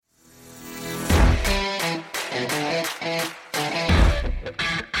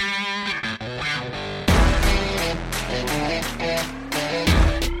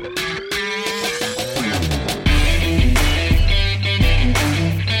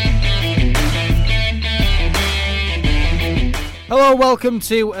Hello, welcome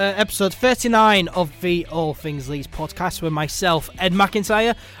to episode 39 of the All Things Leeds podcast with myself, Ed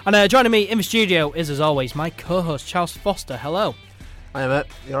McIntyre, and joining me in the studio is, as always, my co-host, Charles Foster. Hello. Hi, mate.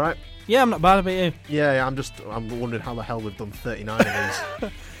 You alright? Yeah, I'm not bad. How about you? Yeah, I'm wondering how the hell we've done 39 of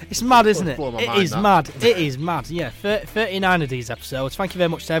these. It's mad, isn't it? It is mad. It is mad. Yeah, 39 of these episodes. Thank you very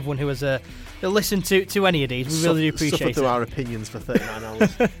much to everyone who has listened to any of these. We really do appreciate it. Through our opinions for 39 hours.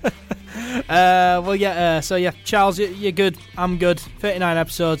 So Charles, you're good. I'm good. 39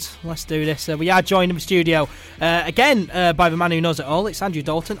 episodes. Let's do this. We are joined in the studio again by the man who knows it all. It's Andrew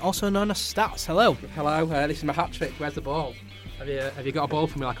Dalton, also known as Stats. Hello. Hello. This is my hat trick. Where's the ball? Have you got a ball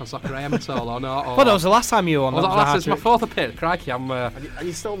for me like on Soccer AM at all or not? Well, that was the last time you were on. It's my fourth appearance. Crikey, And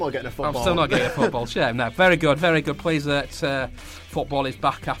you're still not getting a football. I'm still not getting a football. Shame. No, very good. Pleased that football is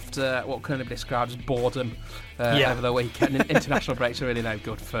back after what can only be described as boredom over the weekend. International breaks are really no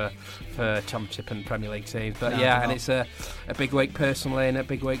good for Championship and Premier League teams. But and it's a big week personally and a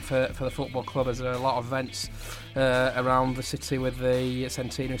big week for the football club. There's a lot of events around the city with the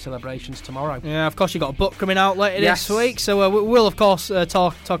centenary celebrations tomorrow. Yeah, of course, you've got a book coming out later this week, so we'll of course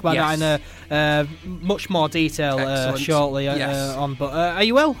talk about that in much more detail shortly on. But are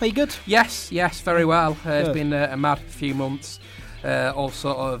you well? Are you good? Yes, very well. It's been a mad few months. All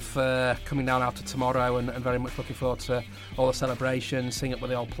sort of coming down after tomorrow and very much looking forward to all the celebrations, sing up with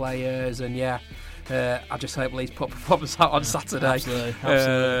the old players, and I just hope Leeds put performance out on Saturday.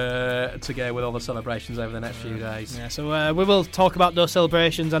 Absolutely. To go with all the celebrations over the next few days. Yeah, so we will talk about those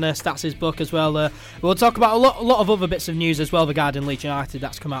celebrations and Stats' book as well. We'll talk about a lot of other bits of news as well regarding Leeds United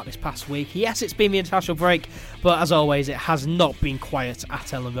that's come out this past week. Yes, it's been the international break, but as always, it has not been quiet at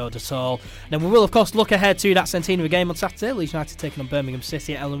Elland Road at all. And then we will, of course, look ahead to that centenary game on Saturday. Leeds United taking on Birmingham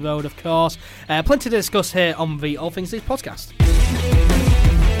City at Elland Road, of course. Plenty to discuss here on the All Things Leeds podcast.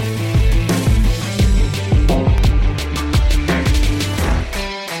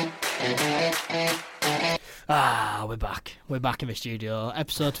 We're back. We're back in the studio.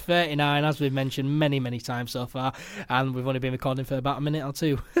 Episode 39, as we've mentioned many times so far, and we've only been recording for about a minute or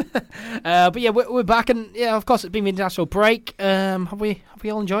two. But yeah, we're back, and yeah, of course, it's been the international break. Have we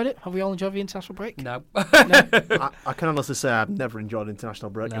all enjoyed it? Have we all enjoyed the international break? No. I can honestly say I've never enjoyed an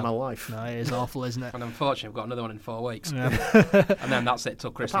international break in my life. No, it is awful, isn't it? And unfortunately, we've got another one in 4 weeks. Yeah. And then that's it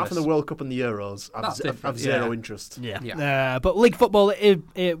till Christmas. Apart from the World Cup and the Euros, I've zero interest. Yeah. But league football,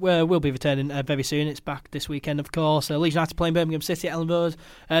 it will be returning very soon. It's back this weekend, of course. Leeds United playing Birmingham City at Elland Road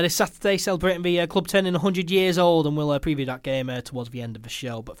this Saturday, celebrating the club turning 100 years old, and we'll preview that game towards the end of the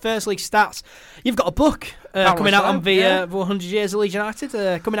show. But firstly, Stats, you've got a book coming out on the 100 years of Leeds United,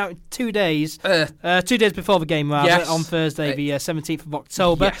 coming out in 2 days. 2 days before the game, on Thursday, the 17th of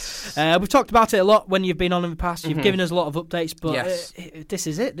October. Yes. We've talked about it a lot when you've been on in the past. You've given us a lot of updates, but this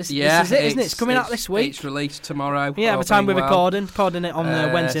is it. This is it, isn't it? It's coming out this week. It's released tomorrow. Yeah, by the time we're recording it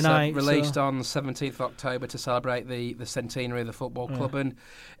on Wednesday night. Released on 17th of October to celebrate the centenary of the football club, and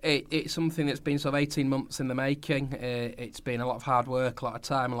it's something that's been sort of 18 months in the making. It's been a lot of hard work, a lot of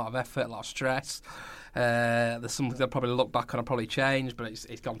time, a lot of effort, a lot of stress. There's something I'll probably look back on and probably change, but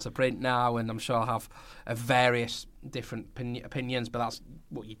it's gone to print now, and I'm sure I'll have various different opinions, but that's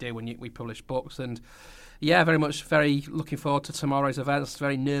what you do when we publish books. And very looking forward to tomorrow's events.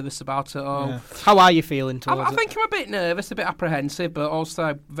 Very nervous about it all. Yeah. How are you feeling towards I think I'm a bit nervous, a bit apprehensive, but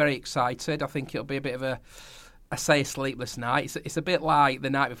also very excited. I think it'll be a bit of a sleepless night. It's a bit like the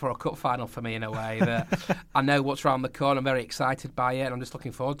night before a cup final for me, in a way, that I know what's around the corner. I'm very excited by it, and I'm just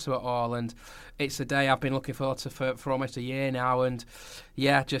looking forward to it all. And it's a day I've been looking forward to for almost a year now, and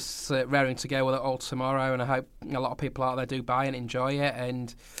just raring to go with it all tomorrow. And I hope a lot of people out there do buy and enjoy it.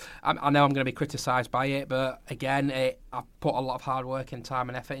 And I know I'm going to be criticised by it, but again, I've put a lot of hard work and time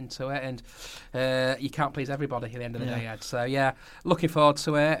and effort into it, and you can't please everybody at the end of the day, Ed. So looking forward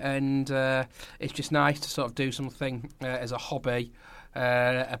to it, and it's just nice to sort of do something as a hobby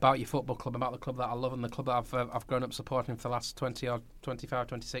about your football club, about the club that I love and the club that I've grown up supporting for the last 20 or 25,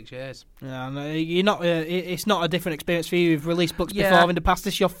 26 years. Yeah, and you're not. It's not a different experience for you. You've released books before in the past.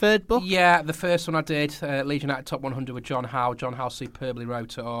 This is your third book. Yeah, the first one I did, Leeds United Top 100 with John Howe. John Howe superbly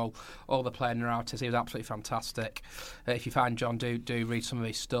wrote it all the player narratives. He was absolutely fantastic. If you find John, do read some of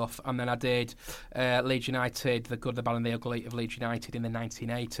his stuff. And then I did Leeds United, The Good, the Bad and the Ugly of Leeds United in the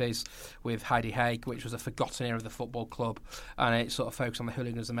 1980s with Heidi Haig, which was a forgotten era of the football club, and it sort of focused on the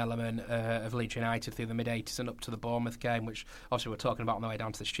hooliganism element of Leeds United through the mid-80s and up to the Bournemouth game, which obviously we're talking about on the way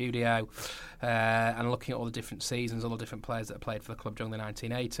down to the studio, and looking at all the different seasons, all the different players that have played for the club during the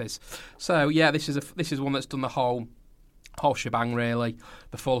 1980s. So this is one that's done the whole whole shebang, really.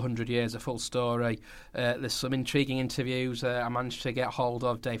 The full 100 years, the full story. There's some intriguing interviews I managed to get hold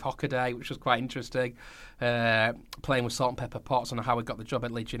of. Dave Hockaday, which was quite interesting. Playing with Salt and Pepper Potts on how he got the job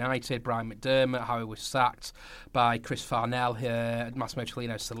at Leeds United. Brian McDermott, how he was sacked by Chris Farnell, Massimo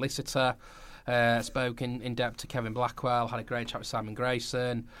Cellino's solicitor. Spoke in depth to Kevin Blackwell, had a great chat with Simon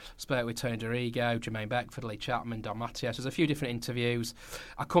Grayson, spoke with Tony Dorigo, Jermaine Beckford, Lee Chapman, Don Mattias. There's a few different interviews.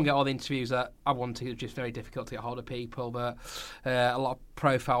 I couldn't get all the interviews that I wanted, it was just very difficult to get hold of people, but a lot of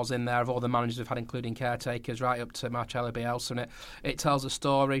profiles in there of all the managers we've had, including caretakers, right up to Marcelo Bielsa, and it tells a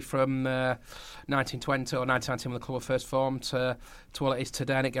story from 1920 or 1990 when the club were first formed to what it is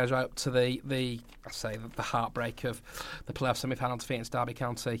today, and it goes right up to the heartbreak of the playoff semi-final defeat against Derby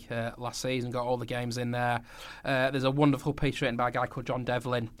County last season. Got all the games in there. There's a wonderful piece written by a guy called John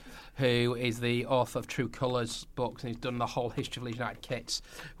Devlin, who is the author of True Colours books, and he's done the whole history of Leeds United kits,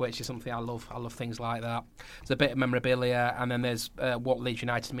 which is something I love. I love things like that. There's a bit of memorabilia, and then there's what Leeds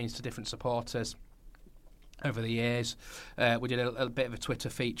United means to different supporters over the years. We did a bit of a Twitter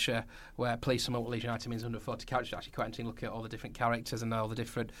feature where please sum up what Leeds United means under 40 characters. Actually quite interesting, look at all the different characters and all the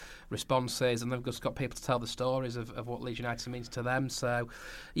different responses, and they've just got people to tell the stories of what Leeds United means to them. So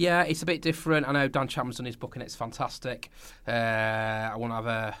yeah, it's a bit different. I know Dan Chapman's done his book and it's fantastic. I won't have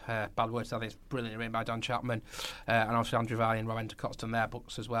a bad word to that. It's brilliantly written by Dan Chapman, and also Andrew Varley and Rob Endercott's done their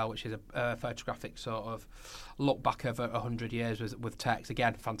books as well, which is a photographic sort of look back over 100 years with text.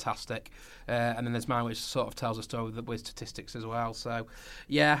 Again, fantastic. And then there's mine, which sort of tells a story with statistics as well. So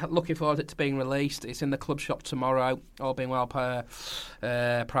yeah, looking forward to it being released. It's in the club shop tomorrow, all being well, per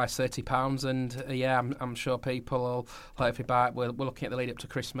price £30, and yeah, I'm sure people will hopefully buy it. We're looking at the lead up to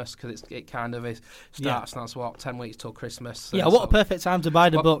Christmas, because it kind of starts, and that's what, 10 weeks till Christmas. Yeah, what a perfect time to buy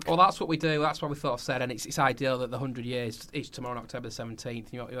the book. Well, that's what we do. That's what we thought of said, and it's ideal that the 100 years is tomorrow, October the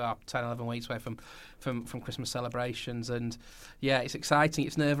 17th. You are 10, 11 weeks away from Christmas celebrations, and yeah, it's exciting.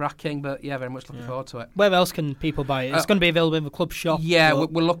 It's nerve-wracking, but yeah, very much looking forward to it. Where else can people buy it? It's going to be available in the club shop. Yeah,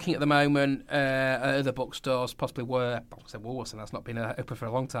 we're looking at the moment at other bookstores, possibly Woolworths, and that's not been open for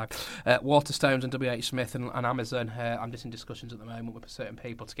a long time. Waterstones and WH Smith and Amazon. I'm just in discussions at the moment with certain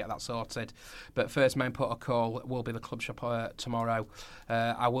people to get that sorted. But first main protocol will be the club shop tomorrow.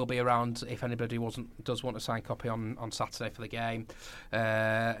 I will be around if anybody does want a signed copy on Saturday for the game.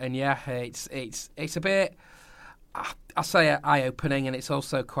 And yeah, it's a bit, I say, eye-opening, and it's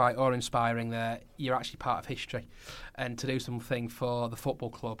also quite awe-inspiring that you're actually part of history, and to do something for the football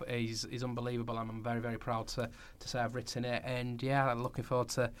club is unbelievable. I'm very, very proud to say I've written it, and yeah, I'm looking forward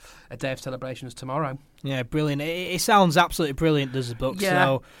to a day of celebrations tomorrow. Yeah, brilliant. It sounds absolutely brilliant, does the book? Yeah.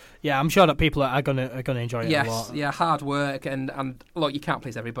 So yeah, I'm sure that people are going to enjoy it a lot. Yeah, hard work, and look, you can't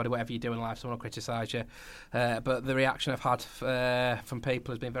please everybody. Whatever you do in life, someone will criticise you, but the reaction I've had from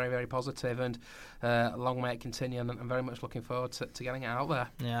people has been very, very positive, and long may it continue, and I'm very much looking forward to getting it out there.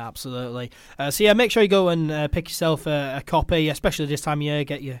 Yeah, absolutely. So yeah, make sure you go and pick yourself a copy, especially this time of year.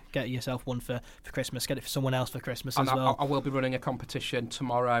 Get yourself one for Christmas. Get it for someone else for Christmas as well. I will be running a competition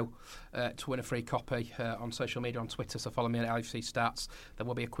tomorrow to win a free copy on social media, on Twitter, so follow me at LFC Stats. There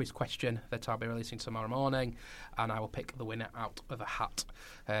will be a quiz question that I'll be releasing tomorrow morning, and I will pick the winner out of a hat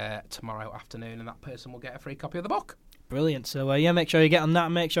tomorrow afternoon, and that person will get a free copy of the book. Brilliant. So yeah, make sure you get on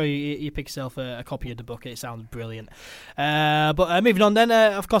that. Make sure you pick yourself a copy of the book. It sounds brilliant. But moving on then,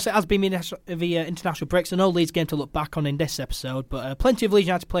 of course, it has been the international break, so no Leeds game to look back on in this episode. But plenty of Leeds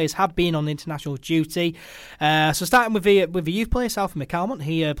United players have been on international duty. So starting with the youth player, Southern McCalmont,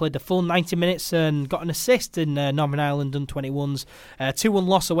 he played the full 90 minutes and got an assist in Northern Ireland under-21s. 2-1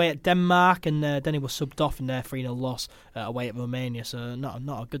 loss away at Denmark, and then he was subbed off in their 3-0 loss away at Romania. So not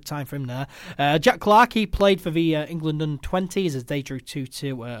a good time for him there. Jack Clark, he played for the England under-20s as they drew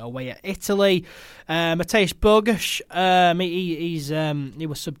 2-2 away at Italy. Mateusz Bogusz, he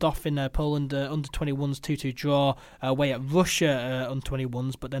was subbed off in Poland under-21s 2-2 draw away at Russia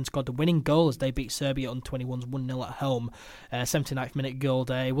under-21s, but then scored the winning goal as they beat Serbia under-21s 1-0 at home. 79th minute goal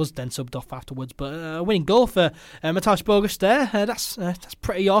there. He was then subbed off afterwards, but a winning goal for Mateusz Bogusz there. That's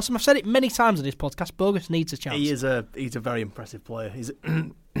pretty awesome. I've said it many times on this podcast. Bogusz needs a chance. He's a very impressive player.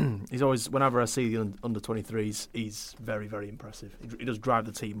 He's always, whenever I see the under-23s, he's very, very impressive. He does drive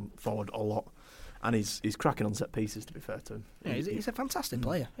the team forward a lot, and he's cracking on set pieces, to be fair to him. Yeah, he's a fantastic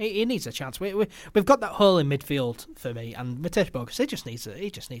player. He needs a chance. We've got that hole in midfield for me, and Mateusz Bogusz, he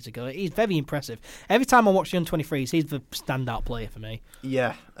just needs to go. He's very impressive. Every time I watch the under-23s, he's the standout player for me.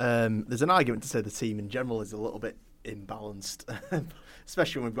 Yeah, there's an argument to say the team in general is a little bit imbalanced,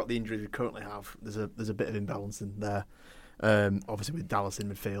 especially when we've got the injuries we currently have. There's a bit of imbalance in there. Obviously with Dallas in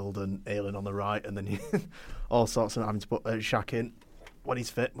midfield and Ayling on the right, and then all sorts of having to put Shaq in. when he's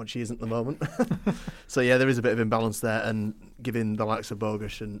fit, which he isn't at the moment. So yeah, there is a bit of imbalance there, and giving the likes of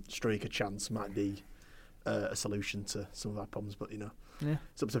Bogusz and Struijk a chance might be a solution to some of our problems. But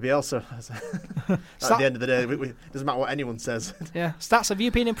it's up to Bielsa. At the end of the day, it doesn't matter what anyone says. Yeah, Stats, have you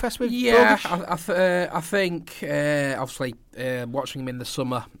been impressed with? Yeah, Bogusz? I think obviously watching him in the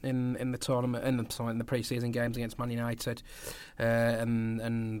summer in the tournament, in the pre-season games against Man United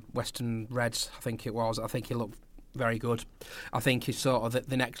and Western Reds, I think he looked very good. I think he's sort of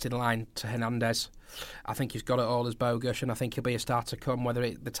the next in line to Hernandez. I think he's got it all as Bogusz, and I think he'll be a star to come.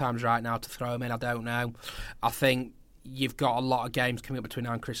 Whether the time's right now to throw him in, I don't know. I think you've got a lot of games coming up between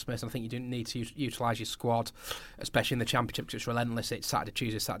now and Christmas, and I think you don't need to utilise your squad, especially in the Championship, because it's relentless. It's Saturday,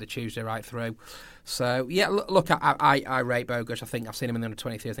 Tuesday, right through. So, yeah, look, I rate Bogusz. I think I've seen him in the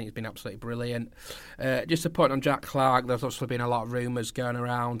under-23. I think he's been absolutely brilliant. Just a point on Jack Clarke, there's obviously been a lot of rumours going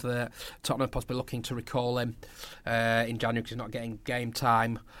around that Tottenham are possibly looking to recall him in January because he's not getting game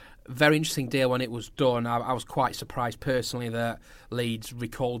time. Very interesting deal when it was done. I was quite surprised personally that Leeds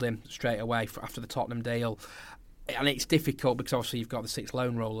recalled him straight away after the Tottenham deal. And it's difficult because obviously you've got the 6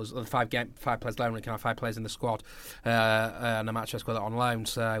 loan rollers, the 5 players loan, you can have 5 players in the squad, and a match squad on loan.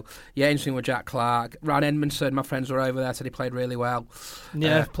 So yeah, interesting with Jack Clarke. Ryan Edmondson, my friends were over there, said he played really well.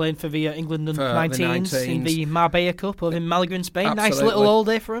 Yeah, playing for the England under-19s in the Marbella Cup over in Malaga in Spain. Absolutely. Nice little all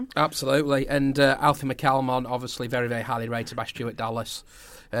day for him. Absolutely, and Alfie McCalmont, obviously very, very highly rated by Stuart Dallas.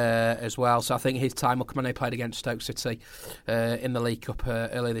 As well, so I think his time will come. And he played against Stoke City in the League Cup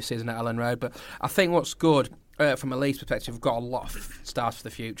earlier this season at Ellen Road. But I think what's good from a Leeds perspective, we've got a lot of stars for the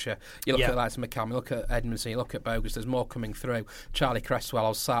future. You look at like McCallum, you look at Edmondson, you look at Bogusz. There's more coming through. Charlie Cresswell, I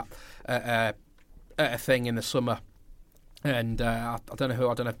was sat at a thing in the summer. And I don't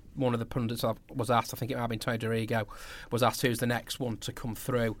know, one of the pundits was asked, I think it might have been Tony Dorigo, was asked who's the next one to come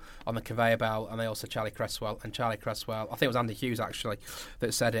through on the conveyor belt, and they all said Charlie Cresswell. And Charlie Cresswell, I think it was Andy Hughes actually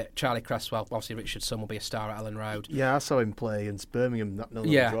that said it. Charlie Cresswell, obviously Richardson will be a star at Ellen Road. Yeah, I saw him play against Birmingham that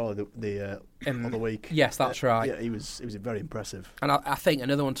draw the other week. Yes, that's right. Yeah, he was very impressive. And I think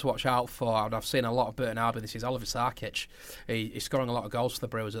another one to watch out for, and I've seen a lot of Burton Albion, this is Oliver Sarkic. He's scoring a lot of goals for the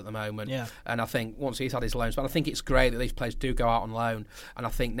Brewers at the moment. Yeah. And I think once he's had his loans, but I think it's great that these players do go out on loan, and I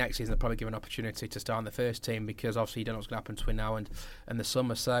think next season they'll probably give an opportunity to start in the first team, because obviously you don't know what's going to happen between now and the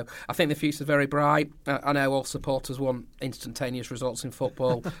summer. So I think the future's very bright. I know all supporters want instantaneous results in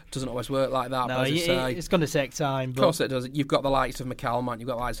football. Doesn't always work like that. No, but it's going to take time. Of course it does. You've got the likes of McCalmont, you've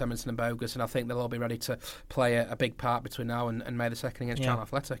got the likes of Emerson and Bogusz, and I think they'll all be ready to play a big part between now and May the 2nd against Charlton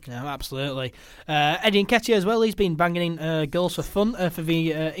Athletic. Yeah, absolutely. Eddie Nketiah as well, he's been banging in goals for fun for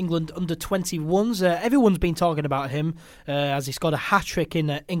the England under-21s. Everyone's been talking about him as he scored a hat-trick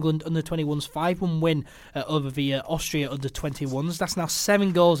in England under-21s 5-1 win over the Austria under-21s. That's now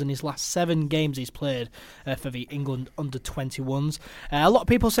 7 goals in his last 7 games he's played for the England under-21s. A lot of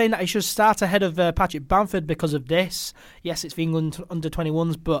people saying that he should start ahead of Patrick Bamford because of this. Yes, it's the England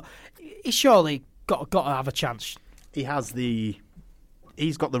under-21s, but he's surely got to have a chance. He's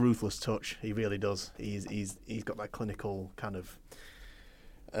got the ruthless touch. He really does. He's got that clinical kind of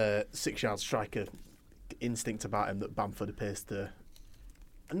 6-yard striker instinct about him that Bamford appears to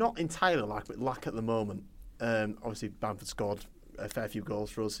not entirely lack at the moment. Obviously, Bamford scored a fair few goals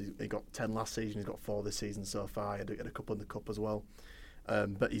for us. He got 10 last season. He's got 4 this season so far. He had a couple in the cup as well.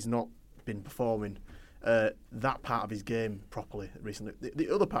 But he's not been performing that part of his game properly recently. The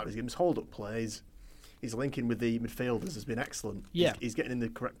other part of his game is hold-up plays. His linking with the midfielders has been excellent. Yeah. He's getting in the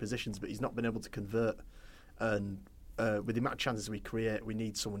correct positions, but he's not been able to convert. And with the amount of chances we create, we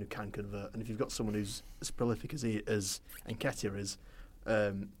need someone who can convert. And if you've got someone who's as prolific as Nketiah is,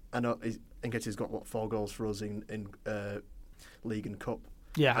 I know Nketiah's got 4 goals for us in League and Cup.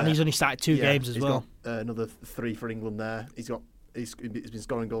 Yeah, and he's only started 2 games as well. Got, another 3 for England there. He's been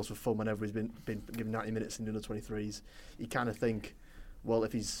scoring goals for fun whenever he's been given 90 minutes in the under-23s. You kind of think, well,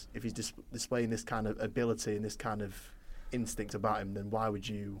 if he's displaying this kind of ability and this kind of instinct about him, then why would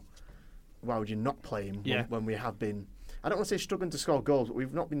you not play him when we have been? I don't want to say struggling to score goals, but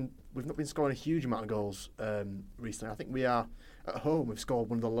we've not been scoring a huge amount of goals recently. I think we are at home. We've scored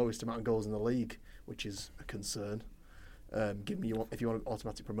one of the lowest amount of goals in the league, which is a concern. Given if you want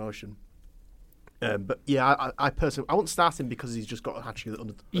automatic promotion. But yeah, I personally I won't start him because he's just got a hat-trick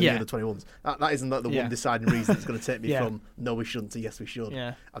under 21s. That isn't the one deciding reason that's going to take me from no we shouldn't to yes we should.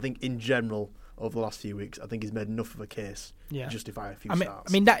 Yeah. I think in general over the last few weeks, I think he's made enough of a case to justify a few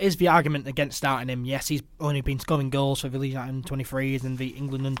starts. I mean, that is the argument against starting him. Yes, he's only been scoring goals for the Leeds United 23s and the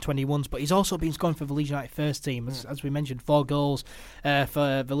England and 21s, but he's also been scoring for the Leeds United first team. As we mentioned, 4 goals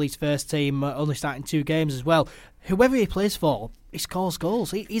for the Leeds first team, only starting 2 games as well. Whoever he plays for, he scores goals.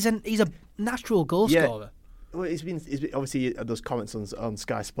 He's a natural goal scorer. Well, he's been obviously those comments on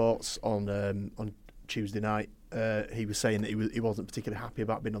Sky Sports on Tuesday night. He was saying that he wasn't particularly happy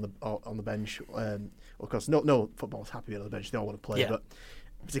about being on the bench. Of course, no football's happy being on the bench. They all want to play, but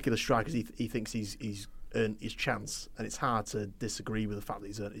particular strikers, he thinks he's earned his chance, and it's hard to disagree with the fact that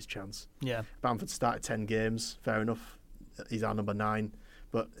he's earned his chance. Yeah, Bamford started 10 games, fair enough. He's our number 9,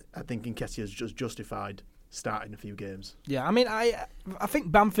 but I think Nketiah's just justified starting a few games. Yeah, I mean, I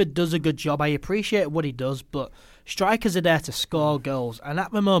think Bamford does a good job. I appreciate what he does, but strikers are there to score goals, and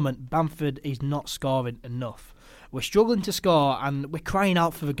at the moment, Bamford is not scoring enough. We're struggling to score, and we're crying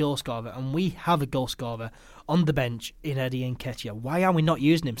out for a goal scorer, and we have a goal scorer on the bench in Eddie Nketiah. Why are we not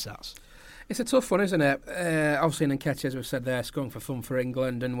using him, Sats? It's a tough one, isn't it? Obviously, Nketiah, as we've said there, scoring for fun for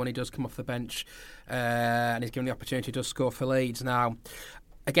England, and when he does come off the bench and he's given the opportunity, he does score for Leeds. Now,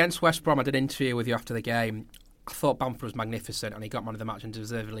 against West Brom, I did an interview with you after the game. I thought Bamford was magnificent, and he got man of the match, and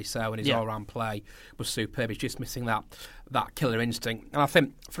deservedly so, and his all-round play was superb. He's just missing that killer instinct. And I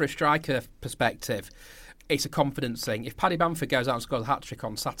think, for a striker perspective, it's a confidence thing. If Paddy Bamford goes out and scores a hat-trick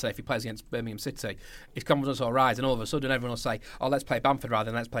on Saturday, if he plays against Birmingham City, his confidence will rise, and all of a sudden everyone will say, oh, let's play Bamford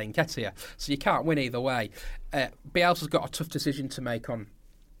rather than let's play Nketiah. So you can't win either way. Bielsa's got a tough decision to make on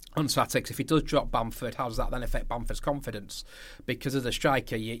Saturday, because if he does drop Bamford, how does that then affect Bamford's confidence? Because as a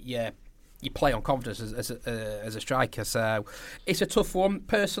striker, you play on confidence as a striker, so it's a tough one.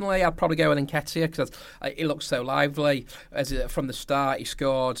 Personally, I'd probably go with Nketiah because he looks so lively. From the start, he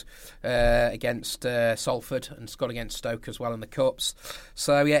scored against Salford and scored against Stoke as well in the Cups.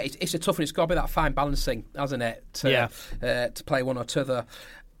 So yeah, it's a tough one. It's got to be that fine balancing, hasn't it, to play one or t'other.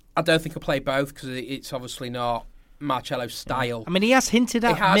 I don't think he'll play both because it's obviously not Marcelo's style. I mean, he has hinted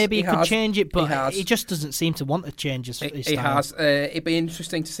at maybe he could change it, but he just doesn't seem to want to change his style. He has. It'd be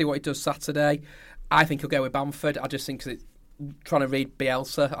interesting to see what he does Saturday. I think he'll go with Bamford. I just think trying to read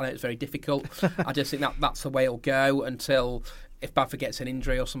Bielsa, I know it's very difficult. I just think that's the way it'll go until if Bamford gets an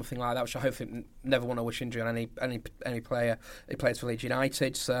injury or something like that, which I hopefully never want to wish injury on any player who plays for Leeds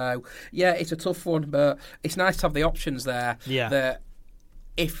United. So yeah, it's a tough one, but it's nice to have the options there. Yeah. That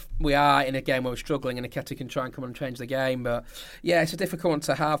if we are in a game where we're struggling, and Nketiah can try and come and change the game. But yeah, it's a difficult one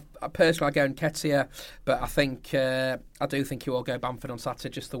to have. Personally, I go Nketiah, but I do think he will go Bamford on Saturday,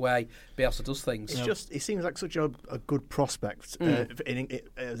 just the way Bielsa does things. He seems like such a good prospect as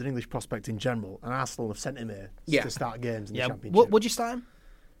an English prospect in general, and Arsenal have sent him here to start games in the Championship. Would you start him?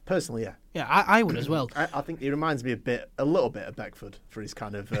 Personally, yeah. Yeah, I would as well. I think he reminds me a little bit of Beckford for his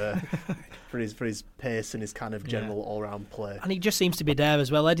kind of for his pace and his kind of general all-round play. And he just seems to be there as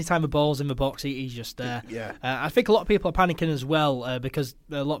well. Anytime a ball's in the box, he's just there. Yeah. I think a lot of people are panicking as well because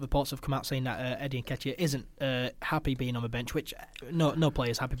a lot of reports have come out saying that Eddie Nketiah isn't happy being on the bench, which no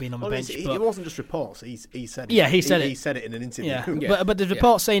player is happy being on the bench. It wasn't just reports. He said it. Yeah, he said it. He said it in an interview. Yeah. But there's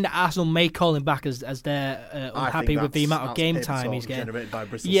reports saying that Arsenal may call him back as they're unhappy with the amount of game time he's getting. Generated by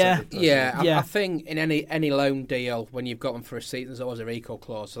Bristol City. I think in any loan deal, when you've got them for a season, there's always a recall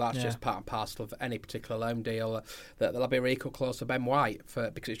clause. So that's just part and parcel of any particular loan deal. That there'll be a recall clause for Ben White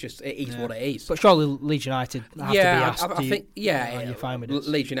because it is what it is. But surely Leeds United have to be asked. I think you're fine with it.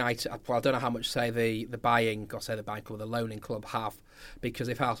 Leeds United. Well, I don't know how much say the buying club, the loaning club have. Because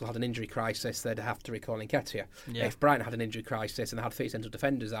if Arsenal had an injury crisis, they'd have to recall Nketiah. Yeah. If Brighton had an injury crisis and they had 3 central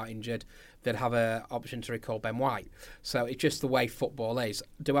defenders out injured, they'd have an option to recall Ben White. So it's just the way football is.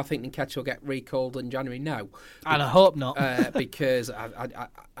 Do I think Nketiah will get recalled in January? No. And I hope not. Because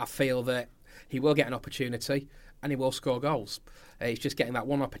I feel that he will get an opportunity and he will score goals. It's just getting that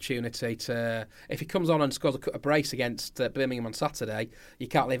one opportunity to... If he comes on and scores a brace against Birmingham on Saturday, you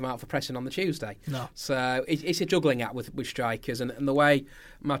can't leave him out for pressing on the Tuesday. No. So it's a juggling act with strikers, and the way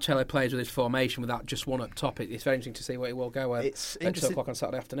Marcello plays with his formation with that just one up top, it's very interesting to see where he will go at 2 o'clock on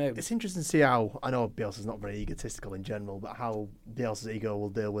Saturday afternoon. It's interesting to see how... I know Bielsa's not very egotistical in general, but how Bielsa's ego will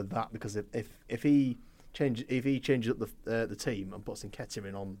deal with that, because if he changes up the team and puts Nketiah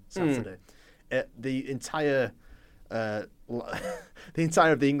in on Saturday, the entire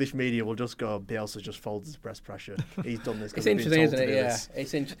of the English media will just go, Bielsa just folds his breast pressure. He's done this. It's interesting, isn't it? Yeah,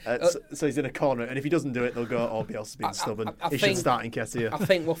 it's interesting. So he's in a corner, and if he doesn't do it, they'll go, "Oh, Bielsa's being stubborn. He should start Nketiah." I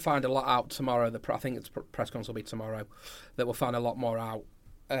think we'll find a lot out tomorrow. I think it's press conference will be tomorrow. That we'll find a lot more out.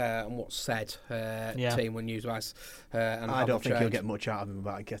 And what's said, team and news-wise. I don't think he'll get much out of him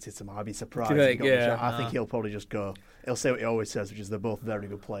about Nketiah tomorrow. I'd be surprised. I think he'll probably just go, he'll say what he always says, which is they're both very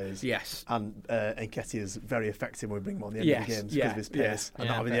good players. Yes. And Nketiah's very effective when we bring him on the end of the games because of his pace, and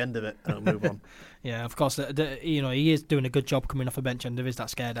that'll be the end of it, and he'll move on. Yeah, of course. He is doing a good job coming off the bench, and there is that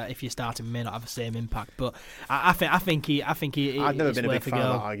scare that if you start him, he may not have the same impact. But I think he. I've never been a big fan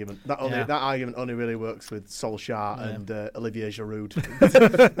of that argument. That argument only really works with Solskjaer and Olivier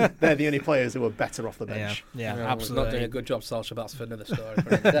Giroud. They're the only players who are better off the bench. Yeah, Well, absolutely. Not doing a good job, Solskjaer. That's for another story.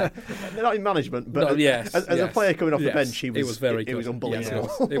 They're not in management, but as a player coming off the bench, he was very good. He was unbelievable.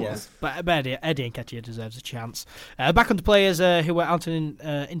 Yes, it was. But Eddie Nketiah deserves a chance. Back on to players who were out on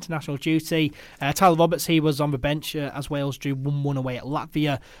international duty. Tyler Roberts, he was on the bench as Wales drew 1-1 away at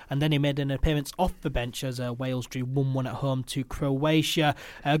Latvia, and then he made an appearance off the bench as Wales drew 1-1 at home to Croatia.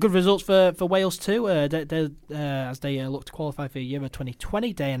 Good results for Wales too, as they look to qualify for Euro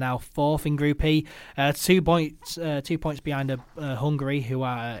 2020. They are now fourth in Group E, 2 points behind Hungary, who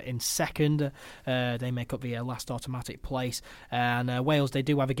are in second. They make up the last automatic place, and Wales, they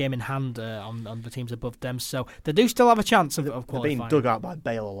do have a game in hand on the teams above them, so they do still have a chance of qualifying. They're being dug out by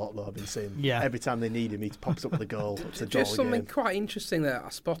Bale a lot, though. I've been seeing. Yeah. Every time they need him, he pops up with a goal. Just something quite interesting that I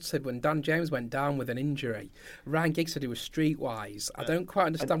spotted when Dan James went down with an injury. Ryan Giggs said he was streetwise. I don't quite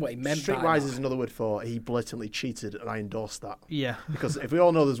understand what he meant by that. Streetwise is another word for he blatantly cheated, and I endorse that. Yeah. Because if we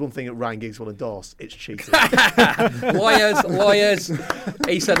all know there's one thing that Ryan Giggs will endorse, it's cheating. Lawyers.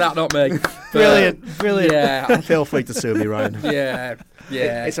 He said that, not me. Brilliant. Yeah. Feel free to sue me, Ryan. Yeah.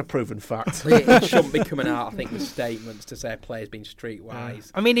 It's a proven fact. It shouldn't be coming out, I think, with statements to say a player's been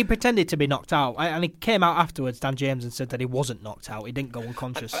streetwise. I mean, he pretended to be knocked out, and he came out afterwards, Dan James, and said that he wasn't knocked out. He didn't go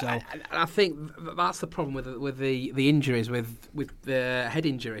unconscious. So I think that's the problem with the injuries, with the head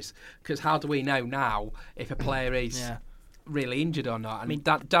injuries, because how do we know now if a player is really injured or not? I mean,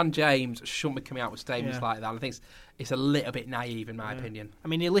 Dan James shouldn't be coming out with statements like that. I think it's a little bit naive, in my opinion. I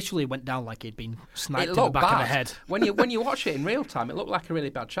mean, he literally went down like he'd been sniped in It the looked back bad. of the head. When you watch it in real time, it looked like a really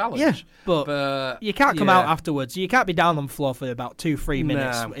bad challenge. Yeah, but you can't come out afterwards. You can't be down on the floor for about 2-3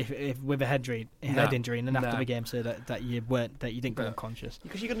 minutes if with a head injury, and then after the game say that you didn't go unconscious.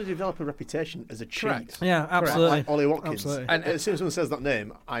 Because you're going to develop a reputation as a cheat. Correct. Yeah, absolutely. Like Ollie Watkins. Absolutely. And as soon as someone says that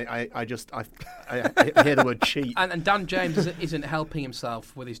name, I hear the word cheat. And Dan James isn't helping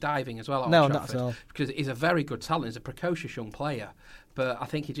himself with his diving as well. No, not at all. Because he's a very good talent. He's a precocious young player. But I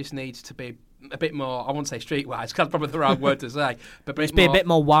think he just needs to be a bit more, I won't say streetwise, because that's probably the wrong word to say. But a bit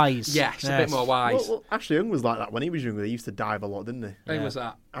more wise. Yes, a bit more wise. Well, Ashley Young was like that when he was younger. He used to dive a lot, didn't he? Who was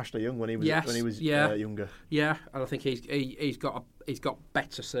that? Ashley Young when he was younger. Yeah, and I think he's got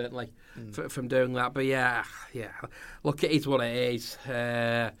better certainly from doing that. But yeah. Look, it is what it is.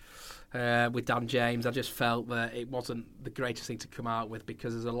 With Dan James, I just felt that it wasn't the greatest thing to come out with,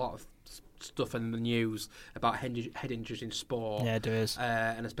 because there's a lot of stuff in the news about head injuries in sport. Yeah, there is.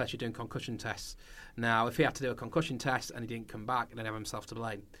 And especially doing concussion tests. Now, if he had to do a concussion test and he didn't come back, then he'd have himself to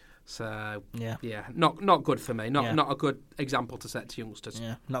blame. So, not good for me. Not a good example to set to youngsters.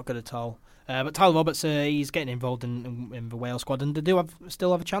 Yeah, not good at all. But Tyler Roberts, he's getting involved in the Wales squad, and they do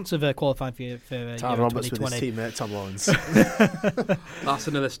still have a chance of qualifying for Tyler Roberts 2020. with his teammate Tom Lawrence. That's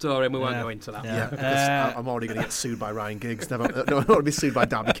another story, and we won't go into that. Yeah, because I'm already going to get sued by Ryan Giggs. I want to be sued by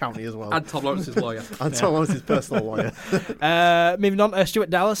Derby County as well. And Tom Lawrence's lawyer. And Tom Lawrence's personal lawyer. Moving on, Stuart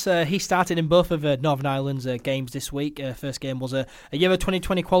Dallas, he started in both of Northern Ireland's games this week. First game was a Euro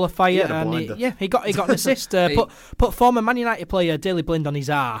 2020 qualifier, and he got an assist. Put former Man United player Daley Blind on his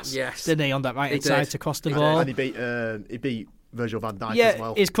arse. Yes, didn't he, on that right hand side to cross the ball? And he beat Virgil van Dijk as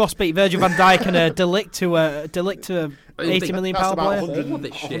well. His cross beat Virgil van Dijk and Delict to £80 million player. That's about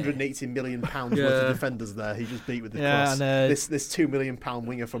 £180 million worth of defenders there. He just beat with the cross. And, this £2 million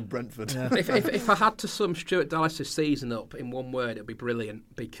winger from Brentford. Yeah. if I had to sum Stuart Dallas' season up in one word, it'd be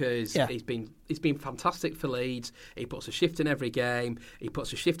brilliant, because he's been fantastic for Leeds. He puts a shift in every game. He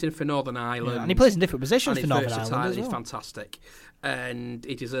puts a shift in for Northern Ireland, and he plays in different positions for Northern Ireland as well. He's fantastic, and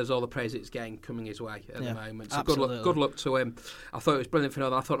he deserves all the praise it's getting coming his way at the moment. So absolutely. good luck to him. I thought it was brilliant for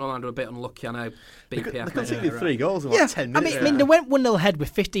Northern. I thought Northern were a bit unlucky. I know BPF. They conceded 3 goals in 10 minutes. I mean, they went 1-0 ahead with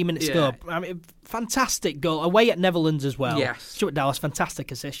 15 minutes to go. I mean, fantastic goal away at Netherlands as well. Yes. Stuart Dallas,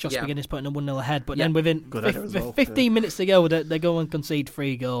 fantastic assist. Josh McGuinness putting a 1-0 ahead, but then within 15 minutes to go, they go and concede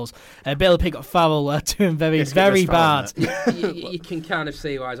 3 goals. Bailey Pigg got foul doing very bad. You can kind of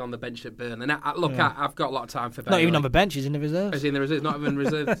see why he's on the bench at Burnley. And I've got a lot of time for Bailey. Not even on the bench, he's in the reserves. He's in the reserves, not even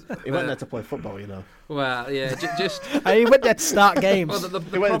reserves. He went there to play football, you know. Well, yeah, just... he went there to start games. Well, the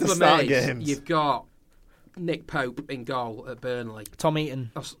problem is, you've got Nick Pope in goal at Burnley. Tom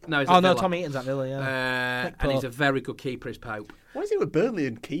Eaton. No, Tom Eaton's at Villa, and he's a very good keeper, is Pope. What is it with Burnley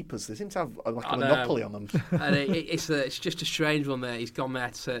and keepers? They seem to have a monopoly on them. And it's just a strange one there. He's gone there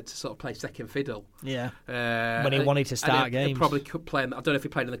to sort of play second fiddle. Yeah. When he wanted to start games. He probably could play. I don't know if he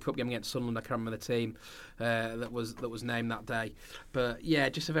played in the cup game against Sunderland. I can't remember the team that was named that day. But yeah,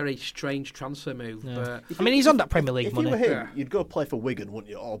 just a very strange transfer move. Yeah. But I mean, he's on that Premier League money. If you were him, you'd go play for Wigan,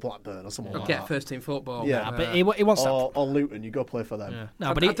 wouldn't you, or Blackburn, or someone like that? Get first team football. Yeah, but he wants that. Or Luton, you go play for them. Yeah.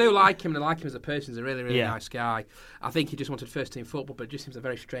 No, but I do like him, and I like him as a person. He's a really, really nice guy. I think he just wanted first team football, but it just seems a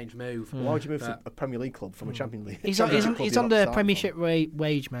very strange move. Why would you move to a Premier League club from a Champions League? He's on the Premiership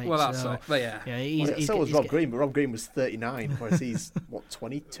wage, mate. Well, that's so, it. But yeah. So was Rob Green, but Rob Green was 39, whereas he's,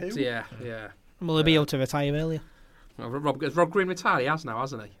 22? Yeah. Will he be able to retire earlier? Well, Rob Green retired? He has now,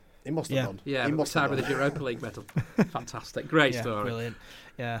 hasn't he? He must have done. Yeah, he must have with the Europa League medal. Fantastic. Great story. Brilliant.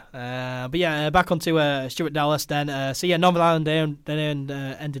 Yeah. But yeah, back onto Stuart Dallas then. So yeah, Northern Ireland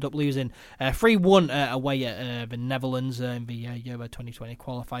ended up losing 3-1 away at the Netherlands in the Euro 2020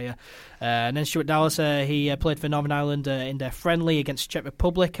 qualifier. And then Stuart Dallas, he played for Northern Ireland in their friendly against Czech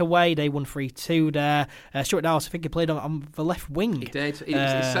Republic away. They won 3-2 there. Stuart Dallas, I think he played on the left wing. He did.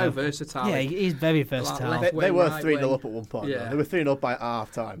 He's so versatile. Yeah, he's very versatile. They were 3-0 up at one point. Yeah. They were 3-0 by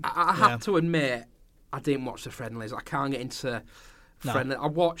half time. I have to admit, I didn't watch the friendlies. I can't get into friendly. I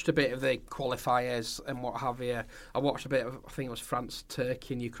watched a bit of the qualifiers and what have you. I watched a bit of, I think it was France,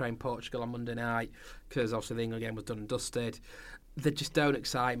 Turkey, and Ukraine, Portugal on Monday night, because obviously the England game was done and dusted. They just don't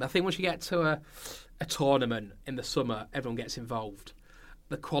excite me. I think once you get to a tournament in the summer, everyone gets involved.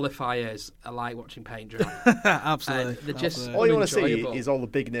 The qualifiers are like watching paint dry. Absolutely. They're just all you want to see is all the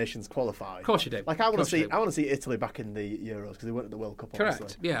big nations qualify. Of course you do. Like I want to see Italy back in the Euros because they weren't at the World Cup. Correct.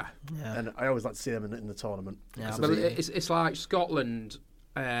 Obviously. Yeah. And I always like to see them in the tournament. Yeah. But it's like Scotland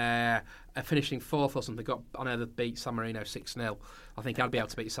finishing fourth or something. I know they beat San Marino 6-0. I think I'd be able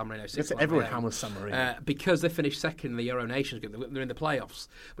to beat San Marino 6-0. Everyone hammers San Marino because they finished second in the Euro Nations group. They're in the playoffs,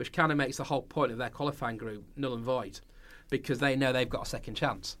 which kind of makes the whole point of their qualifying group null and void, because they know they've got a second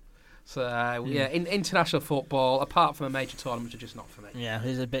chance. So, in international football, apart from the major tournaments, are just not for me. Yeah,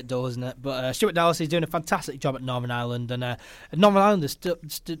 it's a bit dull, isn't it? But Stuart Dallas is doing a fantastic job at Northern Ireland, and Northern Ireland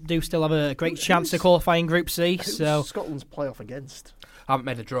do still have a great chance to qualify in Group C. So Scotland's playoff against? I haven't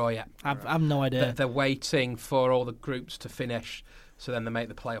made a draw yet. I've no idea. They're waiting for all the groups to finish, so then they make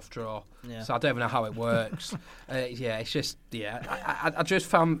the playoff draw. Yeah. So I don't even know how it works. It's just I just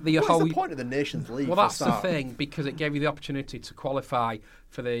found the whole. What's the point of the Nations League? Well, that's the thing, because it gave you the opportunity to qualify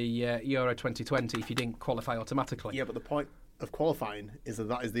for the Euro 2020 if you didn't qualify automatically. Yeah, but the point of qualifying is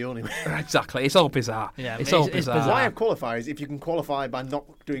that is the only way. Exactly. It's all bizarre. Yeah, it's all bizarre. Why have qualifiers if you can qualify by not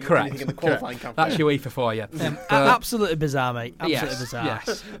doing anything in the qualifying campaign? That's UEFA for you. Absolutely bizarre, mate. Absolutely bizarre.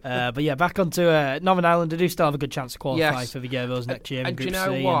 Yes. But yeah, back onto Northern Ireland. They do still have a good chance to qualify for the Euros next year. And do you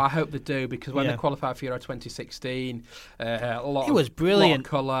know what? I hope they do, because when they qualified for Euro 2016, a lot it was brilliant.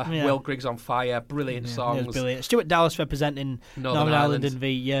 Colour. Will Griggs on fire. Brilliant songs. It was brilliant. Stuart Dallas representing Northern Ireland in the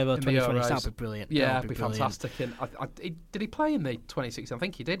Euro 2020. That would be brilliant. Yeah, it'd be fantastic. And did he play in the 2016? I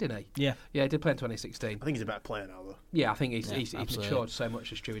think he did, didn't he? Yeah, he did play in 2016. I think he's a better player now, though. Yeah, I think he's matured so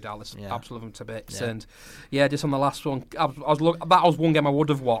much as Stuart Dallas. Absolutely love him to bits. And just on the last one, that was one game I would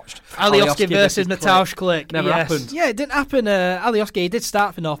have watched. Alioski versus Mateusz Klich. Never happened. Yeah, it didn't happen. Alioski did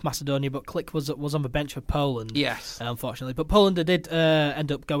start for North Macedonia, but Klich was on the bench for Poland. Yes, unfortunately. But Poland did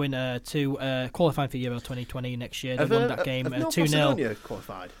end up going to qualifying for Euro 2020 next year. They won that game 2-0. Macedonia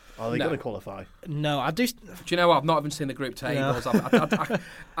qualified? Are they going to qualify? No, I do. Do you know what? I've not even seen the group tables. No.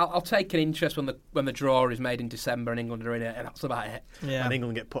 I'll take an interest when the draw is made in December and England are in it, and that's about it. Yeah. And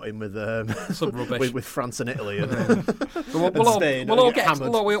England get put in with some rubbish with France and Italy and, Spain.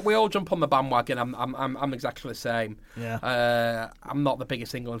 We all jump on the bandwagon. I'm exactly the same. Yeah. I'm not the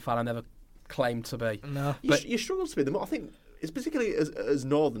biggest England fan. I never claimed to be. No, but you struggle to be. I think. It's particularly as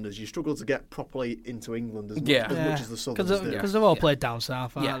Northerners, you struggle to get properly into England as much as the Southerners do. Because they've all played down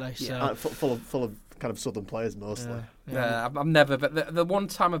south, aren't they? So. Full of kind of Southern players mostly. I've never. But the one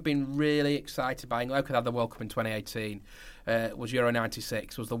time I've been really excited by England, I could have the World Cup in 2018. Was Euro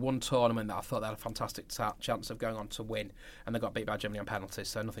 96. Was the one tournament that I thought they had a fantastic chance of going on to win, and they got beat by Germany on penalties.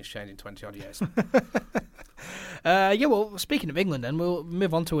 So nothing's changed in 20 odd years. Well, speaking of England, then we'll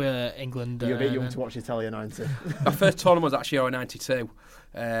move on to England. You're a bit young to watch Italia 90. My first tournament was actually Euro 92.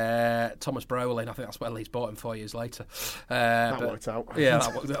 Thomas Brolin, I think that's where Leeds bought him 4 years later. That worked out. Yeah,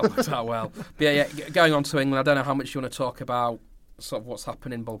 that worked out well. But going on to England, I don't know how much you want to talk about sort of what's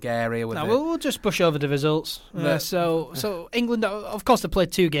happened in Bulgaria. With we'll just brush over the results. So England, of course, they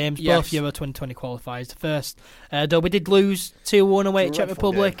played 2 games, both Euro 2020 qualifiers. The first, though we did lose 2-1 away at Czech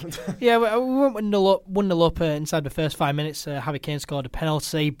Republic. We went 1-0 up inside the first 5 minutes. Harry Kane scored a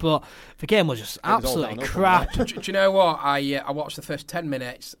penalty, but the game was just absolutely crap. Do you know what? I watched the first 10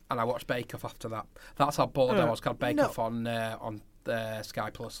 minutes and I watched Bake Off after that. That's how bored I was. Called Bake Off on Sky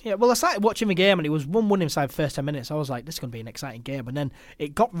Plus. Yeah, well, I started watching the game and it was 1-1 inside the first 10 minutes. I was like, this is going to be an exciting game. And then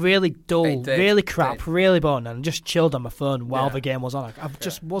it got really dull, really crap, really boring, and I just chilled on my phone while the game was on. I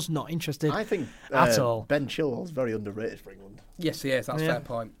just was not interested at all. Ben Chilwell's very underrated for England. Yes, he is. That's fair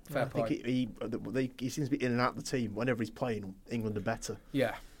point. I think he seems to be in and out of the team. Whenever he's playing, England are better.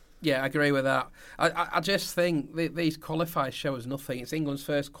 Yeah, I agree with that. I just think these qualifiers show us nothing. It's England's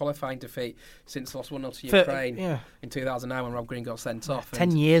first qualifying defeat since lost 1-0 to Ukraine in 2009 when Rob Green got sent off.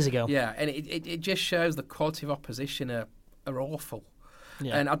 10 years ago. Yeah, and it just shows the quality of opposition are awful.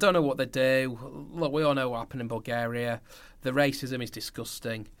 Yeah. And I don't know what they do. Look, we all know what happened in Bulgaria. The racism is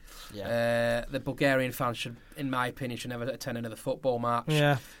disgusting. Yeah. The Bulgarian fans should, in my opinion, should never attend another football match.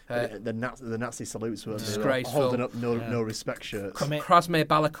 Yeah. The Nazi salutes were disgraceful. Holding up no respect shirts. Krasmir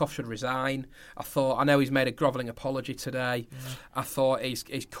Balakov should resign. I know he's made a grovelling apology today. I thought his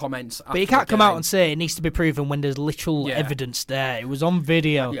comments. But he can't come out and say it needs to be proven when there's literal evidence there. It was on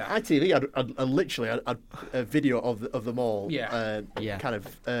video. Yeah. ITV had a video of them all. Kind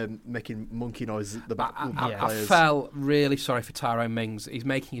of making monkey noises at the back. I felt really sorry for Tyrone Mings. He's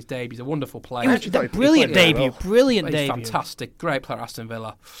making his debut. He's a wonderful player. Brilliant debut. He's fantastic. Great player at Aston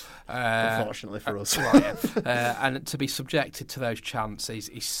Villa. Unfortunately for us. And to be subjected to those chants is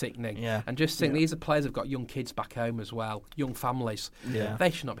sickening. Yeah. And just think these are players who've got young kids back home as well, young families. Yeah.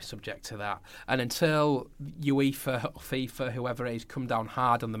 They should not be subject to that. And until UEFA or FIFA, whoever it is, come down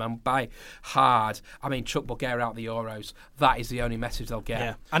hard on them, and by hard, I mean chuck Bulgaria out the Euros, that is the only message they'll get.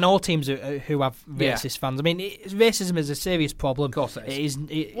 Yeah. And all teams who have racist fans, I mean, racism is a serious problem. Of course it is.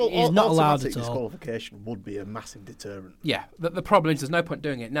 It is not allowed at all. Disqualification would be a massive deterrent. Yeah. The problem is there's no point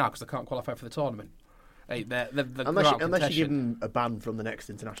doing it now because they can't qualify for the tournament. Unless you give them a ban from the next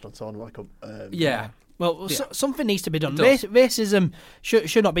international tournament. Well, something needs to be done. Racism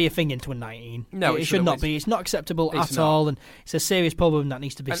should not be a thing in 2019. No, it should not be. It's not acceptable at all, and it's a serious problem that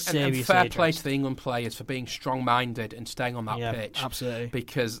needs to be seriously fair addressed. play to the England players for being strong-minded and staying on that pitch. Absolutely.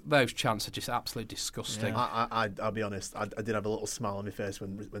 Because those chants are just absolutely disgusting. Yeah. I'll be honest. I did have a little smile on my face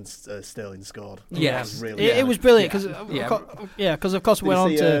when Sterling scored. Yes, really it was brilliant because of course we went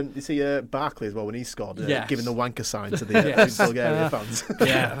on to. You see Barkley as well when he scored, giving the wanker sign to the Bulgaria fans.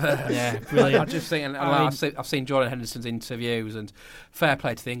 Yeah, brilliant. I just think. I've seen Jordan Henderson's interviews, and fair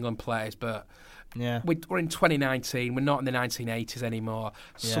play to the England players, but we're in 2019. We're not in the 1980s anymore.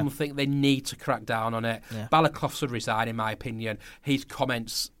 Something they need to crack down on it. Balakov should resign, in my opinion. His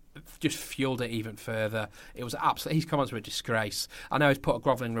comments just fueled it even further. It was his comments were a disgrace. I know he's put a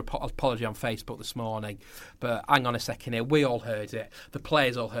grovelling apology on Facebook this morning, but hang on a second here. We all heard it. The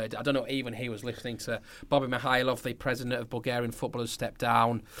players all heard it. I don't know even he was listening to Bobby Mikhailov, the president of Bulgarian football, has stepped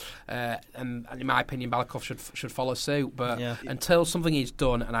down, and in my opinion, Balakov should follow suit. But until something is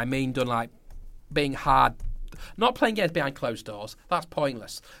done, and I mean done, like being hard. Not playing games behind closed doors. That's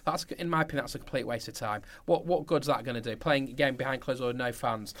pointless. That's, in my opinion, that's a complete waste of time. What good's that going to do? Playing a game behind closed doors with no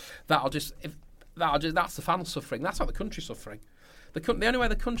fans. That's the fans suffering. That's not the country suffering. The only way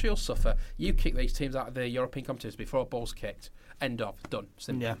the country will suffer, you kick these teams out of the European competitions before a ball's kicked. End of. Done.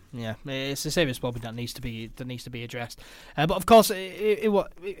 Simple. Yeah. It's a serious problem that needs to be addressed. But of course,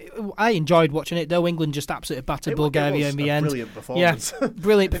 I enjoyed watching it. Though England just absolutely battered Bulgaria in the end. Brilliant performance. Yeah,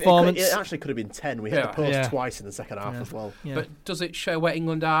 brilliant performance. It actually could have been 10. We hit the post twice in the second half as well. Yeah. But does it show where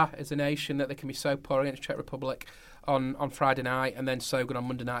England are as a nation, that they can be so poor against Czech Republic on Friday night and then so good on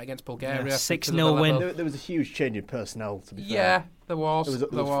Monday night against Bulgaria? 6-0 win. There was a huge change in personnel, to be fair. Yeah, there was.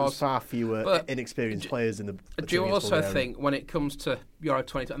 There was far fewer inexperienced players in the do you also think when it comes to Euro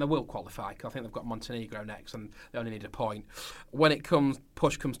 20, and they will qualify, because I think they've got Montenegro next and they only need a point. When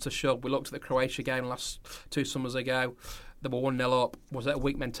push comes to shove, we looked at the Croatia game last 2 summers ago. They were 1-0 up. Was it a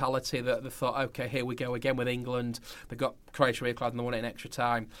weak mentality that they thought, OK, here we go again with England? They got Croatia reclad and they won it in extra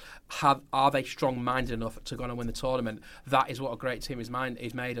time. Are they strong-minded enough to go on and win the tournament? That is what a great team is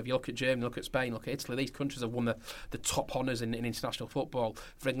made of. You look at Germany, look at Spain, look at Italy. These countries have won the top honours in international football.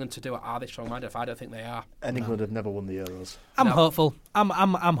 For England to do it, are they strong-minded enough? I don't think they are. And England have never won the Euros. I'm hopeful. I'm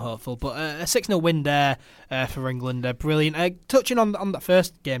hopeful. But a 6-0 win there for England, brilliant. Touching on that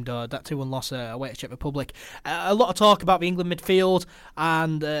first game, though, that 2-1 loss away to Czech Republic, a lot of talk about the England midfield,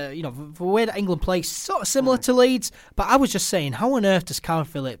 and the way that England plays sort of similar to Leeds. But I was just saying, how on earth does Callum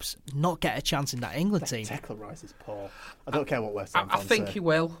Phillips not get a chance in that England team? Declan Rice is poor. I don't care what West Ham I fans think say. he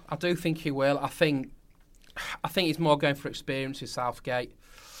will. I do think he will. I think he's more going for experience with Southgate,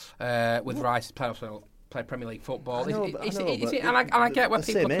 with Rice play Premier League football. And I get where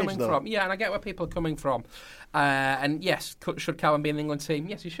people are coming from. Yeah, and I get where people are coming from. And yes, should Callum be in the England team?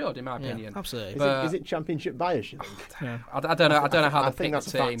 Yes, he should, in my opinion. Absolutely. Is it championship bias, you think? Yeah. I don't know how I to think pick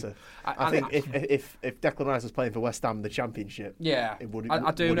that's the a team. factor. I think if Declan Rice was playing for West Ham in the championship,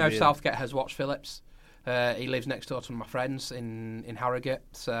 I do know Southgate has watched Phillips. He lives next door to my friends in Harrogate,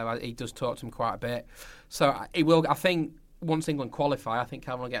 so he does talk to him quite a bit. So he will. I think once England qualify, I think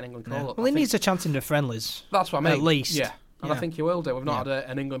Calvin will get an England call up. Well, he needs a chance in the friendlies. That's what I mean. At least. Yeah. And I think he will do. We've not had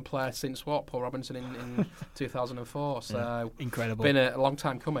an England player since Paul Robinson in 2004. So incredible. Been a long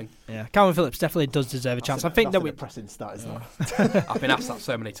time coming. Yeah, Calvin Phillips definitely does deserve a chance. I think that a depressing stat, isn't it? I've been asked that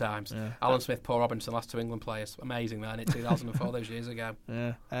so many times. Yeah. Alan Smith, Paul Robinson, last two England players. Amazing, man. In 2004, those years ago.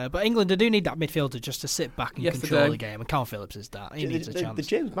 Yeah. But England, they do need that midfielder just to sit back and control the game. And Calvin Phillips is that. He needs a chance. The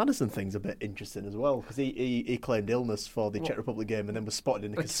James Maddison thing's a bit interesting as well because he claimed illness for the Czech Republic game and then was spotted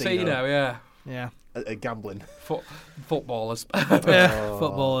in the casino. Yeah. Gambling. Footballers.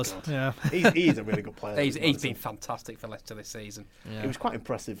 Footballers. God. Yeah. He's a really good player. He's been fantastic for Leicester this season. Yeah. He was quite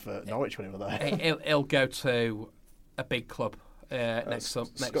impressive for Norwich when he was there. He'll go to a big club next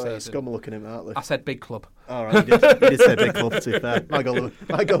season. Scum are looking at him, aren't they? I said big club. All right, you did say big club, to be fair. Might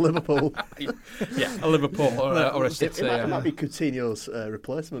go Liverpool. Yeah, a Liverpool or a City. It might be Coutinho's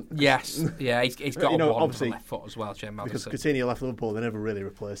replacement. Yes, yeah, he's got one on the left foot as well, Jim Madison. Because Coutinho left Liverpool, they never really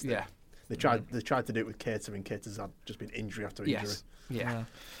replaced him. Yeah. They tried to do it with Keita, and Keita's had just been injury after injury. Yes.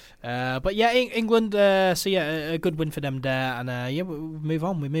 Yeah. But yeah, England. A good win for them there, and we move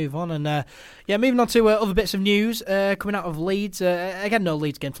on, and moving on to other bits of news coming out of Leeds. Again, no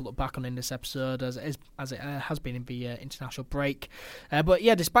Leeds game to look back on in this episode, as it has been in the international break. But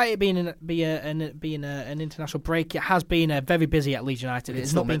yeah, despite it being an international break, it has been very busy at Leeds United.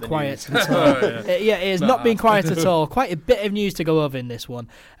 It's not been quiet at all. It has not been quiet at all. Quite a bit of news to go over in this one.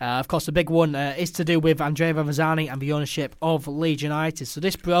 Of course, the big one is to do with Andrea Vavazzani and the ownership of Leeds United. So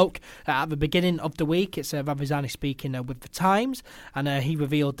this broke at the beginning of the week. It's Vavazzani speaking with the Times, and he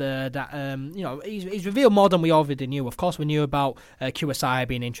revealed that he's revealed more than we already knew. Of course, we knew about QSI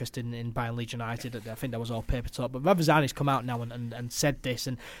being interested in buying Leeds United. I think that was all paper talk, but Vavazzani's come out now and said this,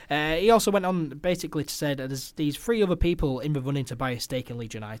 and he also went on basically to say that there's these three other people in the running to buy a stake in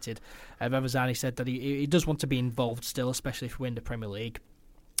Leeds United. Vavazzani said that he does want to be involved still, especially if we win the Premier League.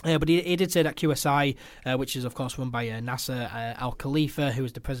 But he did say that QSI, which is of course run by Nasser Al Khalifa, who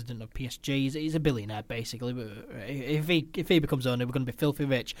is the president of PSG, he's a billionaire basically. But if he becomes owner, we're going to be filthy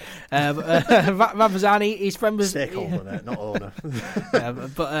rich. Vavazzani, he's friends with stakeholder, not owner.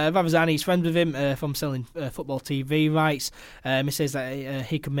 But Vavazzani, he's friends with him from selling football TV rights. He says that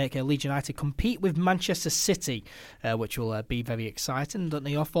he could make Leeds United compete with Manchester City, which will be very exciting. Don't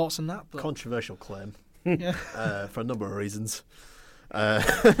know your thoughts on that? But... Controversial claim, for a number of reasons.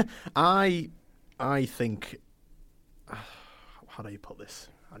 I think. How do you put this?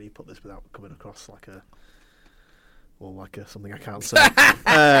 How do you put this without coming across like something I can't say?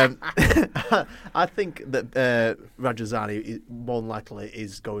 I think that Vavazzani more than likely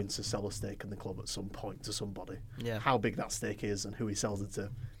is going to sell a stake in the club at some point to somebody. Yeah. How big that stake is and who he sells it to,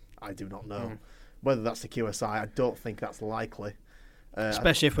 I do not know. Whether that's the QSI, I don't think that's likely.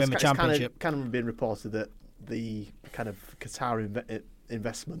 Especially if we're in the Championship. It's kind of been reported that the kind of Qatar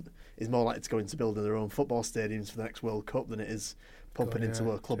investment is more likely to go into building their own football stadiums for the next World Cup than it is pumping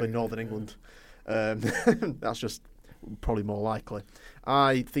into a club in Northern England. That's just probably more likely.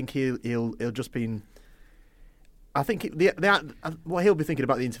 I think he'll just be. I think what he'll be thinking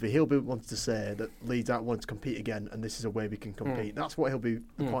about the interview, he'll be wanting to say that Leeds out want to compete again, and this is a way we can compete. That's what the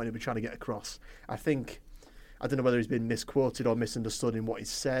point he'll be trying to get across. I don't know whether he's been misquoted or misunderstood in what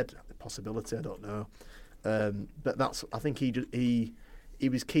he's said. Possibility, I don't know. But I think he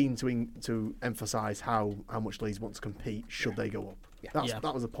was keen to emphasise how much Leeds want to compete should they go up.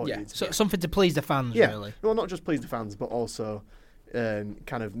 That was the point. Yeah. So something to please the fans, really. Well, not just please the fans, but also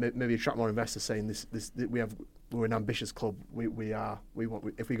kind of maybe attract more investors. Saying we're an ambitious club. We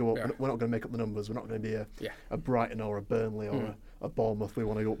want if we go up, we're not going to make up the numbers. We're not going to be a Brighton or a Burnley or a Bournemouth. We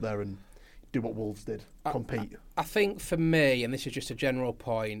want to go up there and do what Wolves did, compete. I think for me, and this is just a general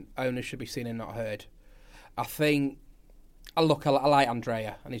point, owners should be seen and not heard. I think, I like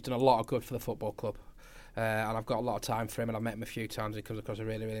Andrea, and he's done a lot of good for the football club. and I've got a lot of time for him, and I've met him a few times. He comes across a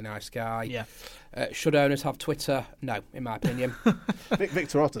really, really nice guy. Yeah. Should owners have Twitter? No, in my opinion.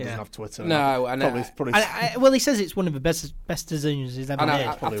 Victor Orta doesn't have Twitter. No, and probably well, he says it's one of the best decisions he's ever made.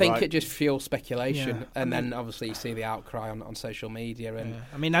 I think it just fuels speculation, and then obviously you see the outcry on social media. And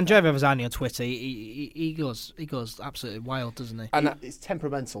I mean, Andrea Vavasani on Twitter, he goes absolutely wild, doesn't he? And it's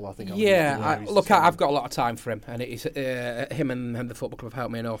temperamental, I think. I've got a lot of time for him, and it's him and the football club have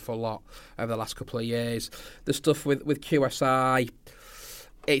helped me an awful lot over the last couple of years. The stuff with QSI,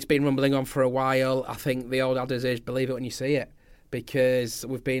 it's been rumbling on for a while. I think the old adage is believe it when you see it, because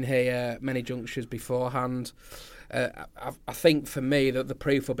we've been here many junctures beforehand. I think for me that the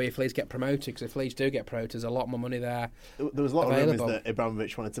proof will be if Leeds get promoted, because if Leeds do get promoted, there's a lot more money there. There was a lot of rumours that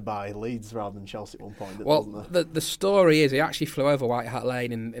Abramovich wanted to buy Leeds rather than Chelsea at one point. Well, the story is he actually flew over White Hart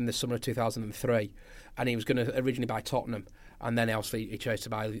Lane in the summer of 2003, and he was going to originally buy Tottenham, and then obviously he chose to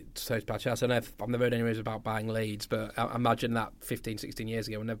buy Chelsea. I've never heard any rumours about buying Leeds, but I imagine that 15, 16 years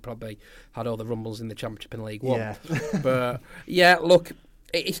ago, we never probably had all the rumbles in the Championship and League One. Yeah. But yeah, look,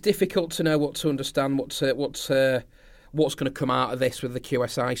 it's difficult to know what to understand, what's going to come out of this with the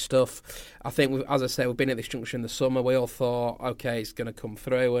QSI stuff. I think, as I say, we've been at this juncture in the summer. We all thought, okay, it's going to come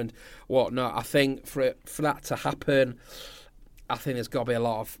through and whatnot. I think for that to happen, I think there's got to be a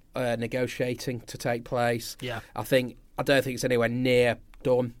lot of negotiating to take place. Yeah. I don't think it's anywhere near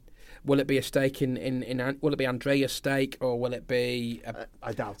done. Will it be a stake in will it be Andrea's stake, or will it be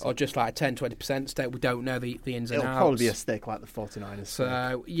I doubt it. Or just like a 10-20% stake? We don't know the ins and outs. It'll probably be a stake like the 49ers.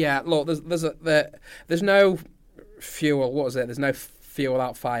 So yeah, look, there's no fuel. What was it? There's no fuel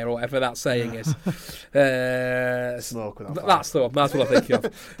without fire, or whatever that saying is. Smoke without fire. That's the one. That's what I think of.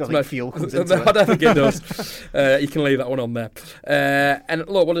 Don't think fuel comes into it. I don't think it does. You can leave that one on there. And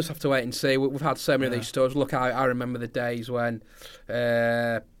look, we'll just have to wait and see. We've had so many of these stories. Look, I remember the days when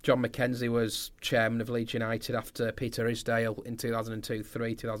John McKenzie was chairman of Leeds United after Peter Isdale in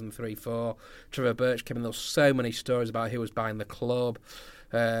 2002-3, 2003-4. Trevor Birch came in. There were so many stories about who was buying the club.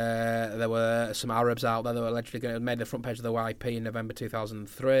 There were some Arabs out there that were allegedly made the front page of the YP in November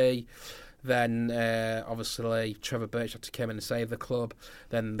 2003. Then, obviously, Trevor Birch had to come in and save the club.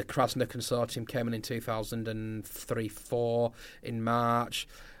 Then the Krasner Consortium came in 2003-4 in March.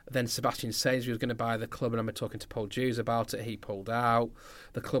 Then Sebastian Sainsbury was going to buy the club, and I remember talking to Paul Hughes about it. He pulled out.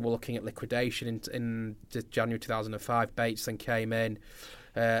 The club were looking at liquidation in January 2005. Bates then came in.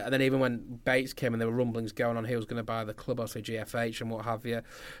 And then even when Bates came in, there were rumblings going on who was going to buy the club, obviously GFH and what have you.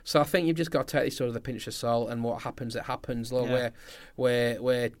 So I think you've just got to take these sort of the pinch of salt, and what happens, it happens. Look,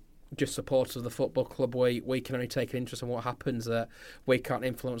 we're just supporters of the football club. We can only take an interest in what happens. We can't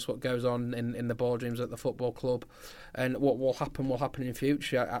influence what goes on in the boardrooms at the football club, and what will happen in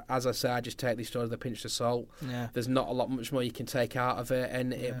future. As I say, I just take these stories with a pinch of salt. Yeah. There's not a lot much more you can take out of it,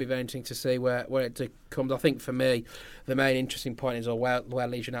 and it'll be very interesting to see where it comes. I think for me, the main interesting point is where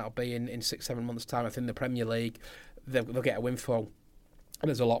Leeds United will be in 6-7 months' time. I think the Premier League, they'll get a windfall. And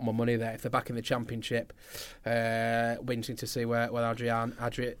there's a lot more money there. If they're back in the Championship, it'll be interesting to see where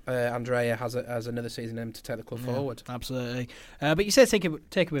Andrea has another season in him to take the club forward. Absolutely. But you said take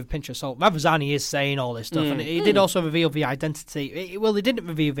it with a pinch of salt. Vavasani is saying all this stuff, and he did also reveal the identity. Well, he didn't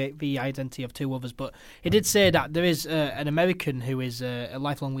reveal the identity of two others, but he did say that there is an American who is a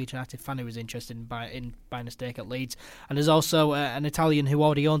lifelong Leeds United fan who is interested in buying a stake at Leeds, and there's also an Italian who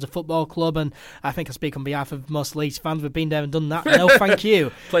already owns a football club, and I think I speak on behalf of most Leeds fans. We've been there and done that. No, thank you.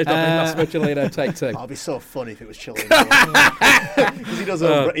 Please don't bring Massimiliano take two. That'd be so funny if it was Chile. Because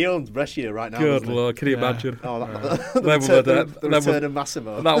he owns Brescia right now. Good Lord, can you imagine? The return of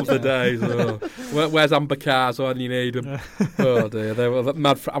Massimo. That was the days. Where's Amber Cars when you need them? Oh dear, they were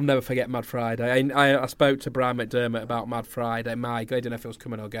mad. I'll never forget Mad Friday. I spoke to Brian McDermott about Mad Friday. My God, I didn't know if it was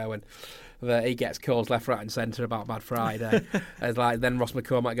coming or going. That he gets calls left, right and centre about Mad Friday. It's like then Ross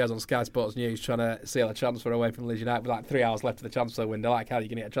McCormack goes on Sky Sports News trying to seal a transfer away from Leeds United with like 3 hours left of the transfer window. Like, how are you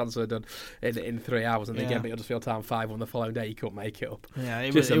going to get a transfer done in 3 hours? And then again, but Huddersfield Town 5 on the following day, you couldn't make it up. Yeah,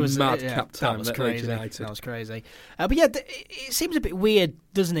 it was mad cap time. That was crazy. That was crazy. But yeah, it seems a bit weird,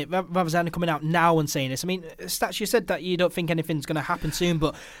 doesn't it? Vavasani coming out now and saying this. I mean, Stats, you said that you don't think anything's going to happen soon,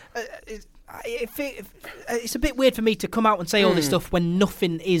 but it's a bit weird for me to come out and say all this stuff when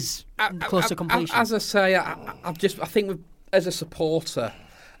nothing is close to completion. As I say, I think as a supporter,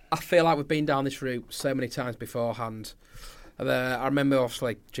 I feel like we've been down this route so many times beforehand. I remember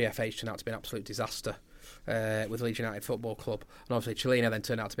obviously GFH turned out to be an absolute disaster with Leeds United Football Club, and obviously Chilena then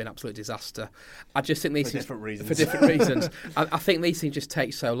turned out to be an absolute disaster. I just think these for different reasons. I think these things just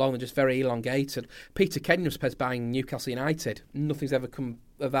take so long; they're just very elongated. Peter Kenyon was supposed to be buying Newcastle United. Nothing's ever come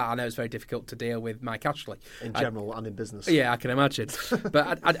of that. I know it's very difficult to deal with Mike Ashley in general and in business. Yeah, I can imagine.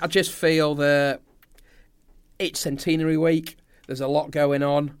 But I just feel that It's centenary week. There's a lot going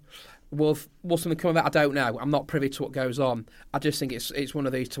on. Will something come of that? I don't know. I'm not privy to what goes on. I just think it's one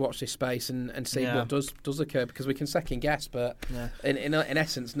of these to watch this space and see what does occur, because we can second guess, but in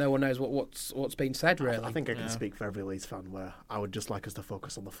essence, no one knows what's been said really. I think I can speak for every Leeds fan where I would just like us to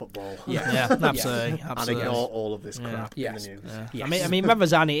focus on the football. Absolutely. And ignore all of this crap in the news. Yes. I mean,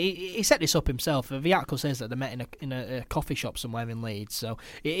 Ravazzani, he set this up himself. The article says that they met in a coffee shop somewhere in Leeds, so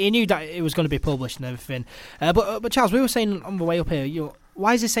he knew that it was going to be published and everything. But Charles, we were saying on the way up here,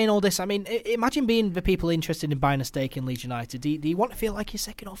 why is he saying all this? I mean, imagine being the people interested in buying a stake in Leeds United. Do you want to feel like you're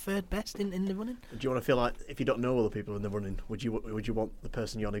second or third best in the running? Do you want to feel like, if you don't know other people in the running, would you want the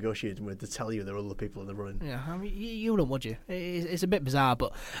person you're negotiating with to tell you there are other people in the running? Yeah, I mean, you wouldn't, would you? It's a bit bizarre,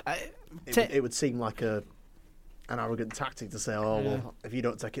 but it would seem like an arrogant tactic to say, well, if you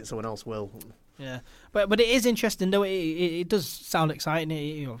don't take it, someone else will. Yeah, but it is interesting though. It does sound exciting.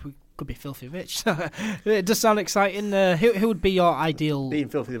 We could be filthy rich. It does sound exciting. Who would be your ideal? Being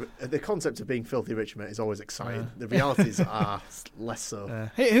filthy. The concept of being filthy rich, mate, is always exciting. The realities are less so.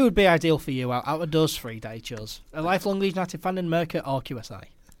 Who would be ideal for you out of those three that he chose? A lifelong Leeds United fan in America or QSI?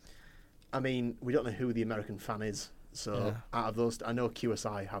 I mean, we don't know who the American fan is. So out of those, I know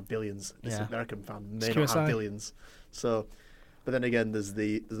QSI have billions. This American fan may not have billions. So, but then again, there's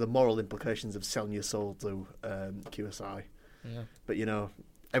the moral implications of selling your soul to QSI. Yeah. But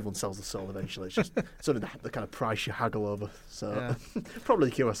everyone sells the soul eventually. It's just sort of the kind of price you haggle over. So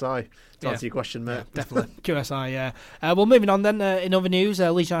probably QSI to answer your question, mate. Yeah, definitely QSI. Well, moving on then. In other news,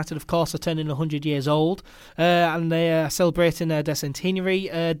 Leeds United, of course, are turning 100 years old, and they are celebrating their centenary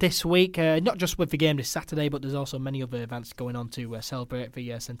this week. Not just with the game this Saturday, but there's also many other events going on to celebrate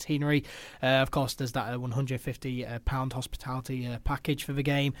the centenary. Of course, there's that £150 hospitality package for the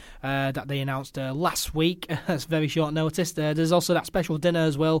game that they announced last week. That's very short notice. There's also that special dinner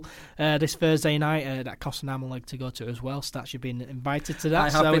as well this Thursday night that costs an arm and leg to go to as well. So that's, you've been invited to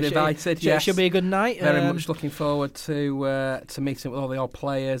that. I have been invited. Yes, it should be a good night. Very much looking forward to meeting with all the old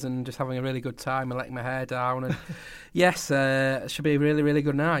players and just having a really good time and letting my hair down. And yes, it should be a really, really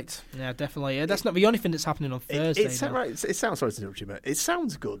good night. Yeah, definitely. That's not the only thing that's happening on Thursday. It sounds, sorry to interrupt you, mate. It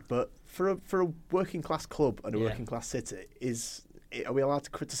sounds good, but for a working class club and a working class city, are we allowed to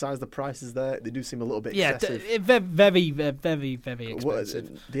criticise the prices there? They do seem a little bit excessive. Very, very, very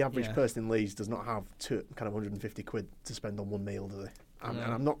expensive. The average person in Leeds does not have kind of 150 quid to spend on one meal, do they? And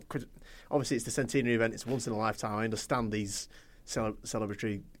I'm not. Obviously, it's the centenary event. It's once in a lifetime. I understand these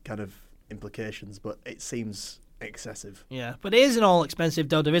celebratory kind of implications, but it seems excessive. Yeah, but it isn't all expensive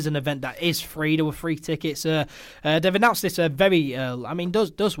though. There is an event that is free. There were free tickets. They've announced this very.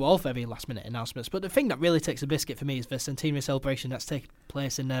 Does all very last minute announcements. But the thing that really takes the biscuit for me is the centenary celebration that's taking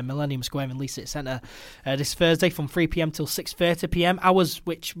place in Millennium Square in Leeds City Centre this Thursday from 3 p.m. till 6:30 p.m. Hours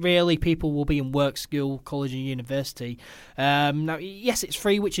which really people will be in work, school, college, and university. Now, yes, it's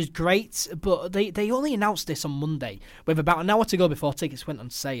free, which is great, but they only announced this on Monday with about an hour to go before tickets went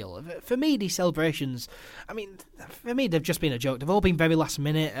on sale. For me, these celebrations, for me, they've just been a joke. They've all been very last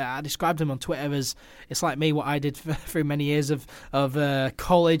minute. I described them on Twitter as it's like me, what I did through many years of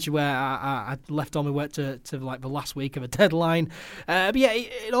college, where I left all my work to like the last week of a deadline. But yeah,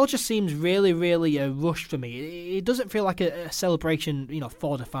 it all just seems really, really rushed for me. It doesn't feel like a celebration,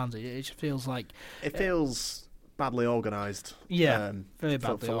 for the fans. It just feels like it feels badly organised. Yeah, very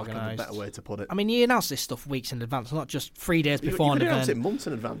badly for organised. Lack of a better way to put it. I mean, you announce this stuff weeks in advance, not just 3 days before an event. You could announce it months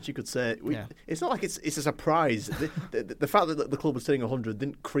in advance. You could say it's not like it's a surprise. The fact that the club was turning 100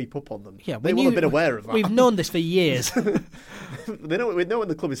 didn't creep up on them. Yeah, they will have been aware of that. We've known this for years. We know when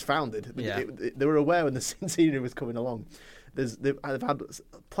the club is founded. Yeah. They were aware when the centenary was coming along. They've had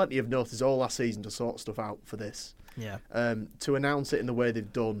plenty of notice all last season to sort stuff out for this. Yeah. To announce it in the way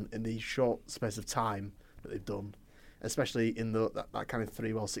they've done in the short space of time that they've done, especially in that kind of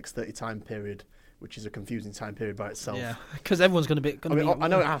 6:30 time period, which is a confusing time period by itself. Yeah, because everyone's going to be. I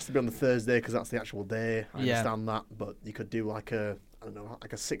know it has to be on the Thursday because that's the actual day. I understand that, but you could do like a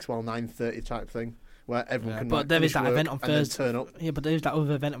 9:30 type thing where everyone can. But there is that event on Thursday. Turn up. Yeah, but there's that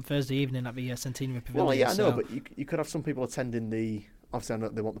other event on Thursday evening at the Centenary Pavilion. Well, yeah, I know, but you could have some people attending the. Obviously, I know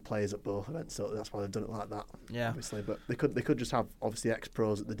they want the players at both events, so that's why they've done it like that. Yeah, obviously, but they could just have obviously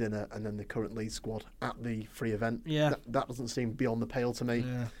ex-pros at the dinner and then the current Leeds squad at the free event. Yeah, that doesn't seem beyond the pale to me.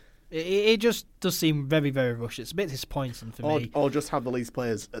 Yeah. It just does seem very, very rushed. It's a bit disappointing for me. Or just have the Leeds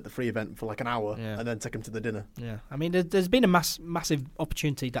players at the free event for like an hour and then take them to the dinner. Yeah, I mean, there's been a massive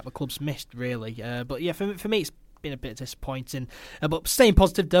opportunity that the club's missed, really. But yeah, for me, it's been a bit disappointing. But staying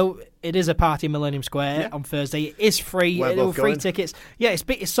positive though, it is a party in Millennium Square on Thursday. It is free. We're both free going. tickets. Yeah,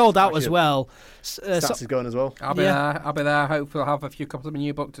 it's sold out as well. Stats is going as well. I'll be there. Hopefully, I'll have a few copies of my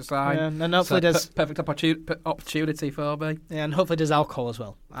new book to sign. Yeah, and hopefully there's perfect opportunity for me. Yeah, and hopefully there's alcohol as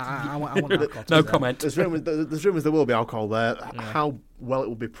well. I want alcohol. No comment. There's rumours there will be alcohol there. How well it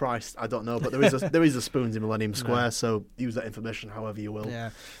will be priced, I don't know. But there is a Spoons in Millennium Square, so use that information however you will.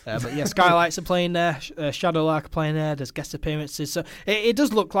 Yeah, but yeah, Skylights are playing there. Shadowlark are playing there. There's guest appearances, so it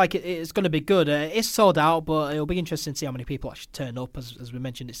does look like it's going to be good. It's sold out, but it'll be interesting to see how many people actually turn up. As we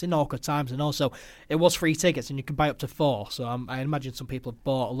mentioned, it's in awkward times, and also it was free tickets, and you can buy up to 4. So I imagine some people have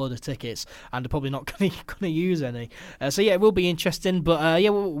bought a load of tickets and are probably not going to use any. So yeah, it will be interesting. But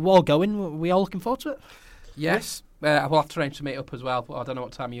we're all going. We all looking forward to it. Yes. We'll have to arrange to meet up as well. I don't know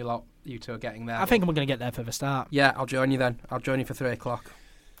what time you two are getting there. I think I'm going to get there for the start. Yeah, I'll join you then. I'll join you for 3 o'clock.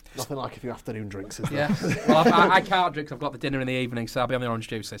 Nothing like a few afternoon drinks, is there? Yeah. Well, I can't drink 'cause I've got the dinner in the evening, so I'll be on the orange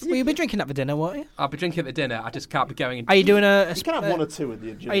juices. Well, you'll be drinking at the dinner, won't you? I'll be drinking at the dinner. I just can't be going. Are you doing You can have 1 or 2 in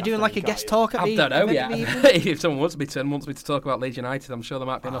the. Are you doing like a guest talk at I the don't know event yet. If someone wants me to talk about Leeds United, I'm sure there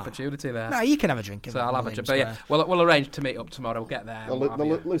might be an opportunity there. No, you can have a drink. So I'll have a drink. But yeah, we'll arrange to meet up tomorrow. We'll get there.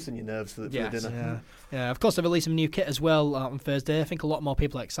 They'll loosen your nerves for the dinner. Yeah. Yeah, of course, they've released some new kit as well on Thursday. I think a lot more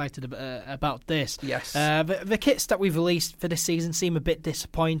people are excited about this. Yes. The kits that we've released for this season seem a bit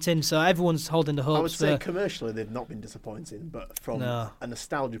disappointing, so everyone's holding the hopes. I would say commercially they've not been disappointing, but from a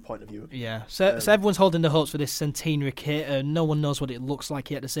nostalgia point of view. Yeah, so everyone's holding the hopes for this centenary kit. No one knows what it looks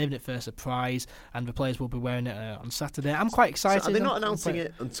like yet. They're saving it for a surprise, and the players will be wearing it on Saturday. I'm quite excited. So are they not announcing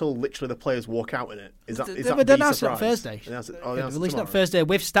it until literally the players walk out in it? Is that they announced it on Thursday. They released it on Thursday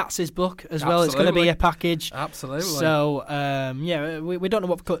with Stats' book as well. It's going to be a package. Absolutely. So we don't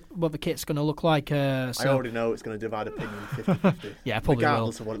know what the kit's going to look like. I already know it's going to divide opinion 50-50. Yeah, probably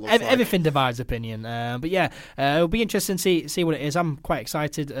regardless will. Of what it looks like. Everything divides opinion. But yeah, it'll be interesting to see what it is. I'm quite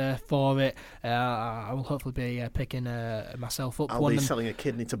excited for it. I will hopefully be picking myself up I'll one. I'll be selling a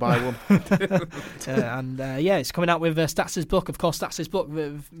kidney to buy one. And it's coming out with Stats' book. Of course, Stats' book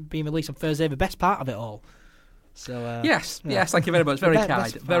being released on Thursday. The best part of it all. So yes, thank you very much. Very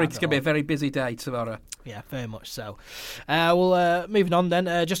kind. It's going to be a very busy day tomorrow. Yeah, very much so. Moving on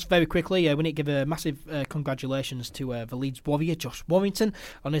then, just very quickly, we need to give a massive congratulations to the Leeds Warrior, Josh Warrington,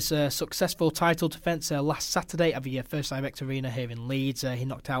 on his successful title defence last Saturday at the First Direct Arena here in Leeds. He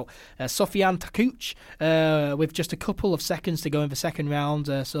knocked out Sofian Takuc with just a couple of seconds to go in the second round.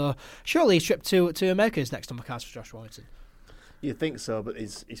 So surely his trip to America is next on the cards for Josh Warrington. You'd think so, but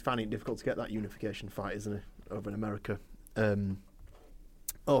he's finding it difficult to get that unification fight, isn't he, over in America?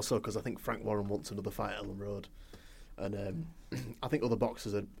 Also, because I think Frank Warren wants another fight at Ellen Road, and I think other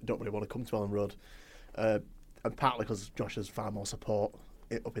boxers don't really want to come to Ellen Road, and partly because Josh has far more support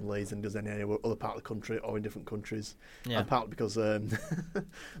up in Leeds than does any other part of the country or in different countries, and partly because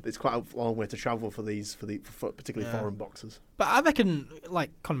it's quite a long way to travel for particularly foreign boxers. But I reckon,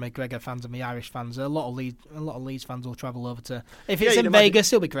 like Conor McGregor fans and the Irish fans, a lot of Leeds fans will travel over to. If it's in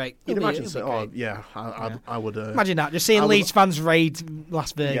Vegas, it'll be great. You'd imagine so. Oh yeah, I would. Imagine that. Just seeing Leeds fans raid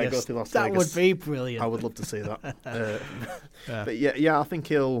Las Vegas. Yeah, go to Las Vegas. That would be brilliant. I would love to see that. But yeah, I think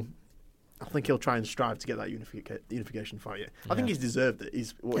he'll try and strive to get that unification fight. Yeah. I think he's deserved it.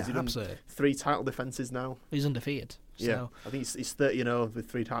 He's done? Absolutely. 3 title defences now. He's undefeated. So. Yeah, I think he's 30-0 with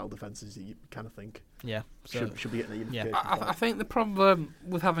 3 title defences. You kind of think. Yeah, so should be getting a unification. I think the problem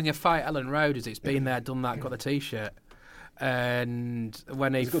with having a fight at Ellen Road is it's been there, done that, got the T-shirt, and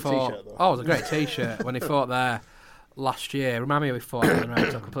when he fought, it was a great T-shirt when he fought there. Last year, remind me who we fought at Ellen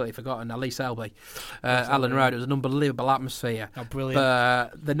Road, I've completely forgotten. Elise Elby. Ellen Road, it was an unbelievable atmosphere. Oh, brilliant.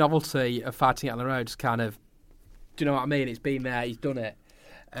 But the novelty of fighting at Ellen Road is kind of, do you know what I mean? It's been there, he's done it.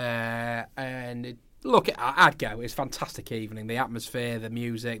 Look, I'd go. It's a fantastic evening. The atmosphere, the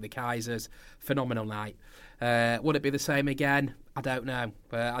music, the Kaisers, phenomenal night. Would it be the same again? I don't know.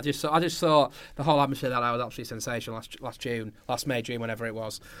 But I just thought the whole atmosphere that night was absolutely sensational last May, June, whenever it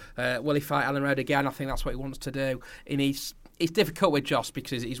was. Will he fight Ellen Road again? I think that's what he wants to do. It's difficult with Josh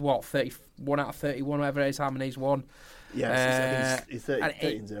because he's 31 out of 31, whatever it is, how many he's won. Yes, he's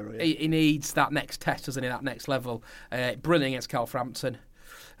 30-0. Yeah. He needs that next test, doesn't he? That next level. Brilliant against Carl Frampton.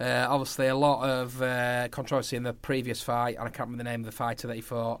 Obviously, a lot of controversy in the previous fight, and I can't remember the name of the fighter that he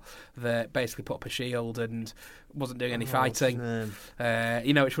fought, that basically put up a shield and wasn't doing any fighting.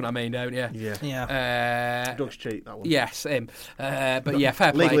 You know which one I mean, don't you? Yeah. Drugs cheat, that one. Yes, him. But yeah,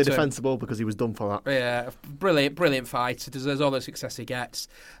 fair play. Legally defensible because he was done for that. Yeah, brilliant fight. He deserves all the success he gets,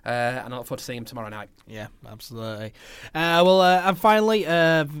 and I look forward to seeing him tomorrow night. Yeah, absolutely. And finally,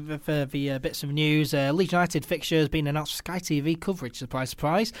 for the bits of news, Leeds United fixture has been announced for Sky TV coverage. Surprise,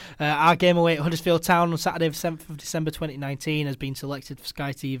 surprise. nice. Our game away at Huddersfield Town on Saturday, the 7th of December 2019, has been selected for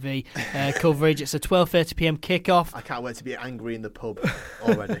Sky TV coverage. It's a 12:30pm kickoff. I can't wait to be angry in the pub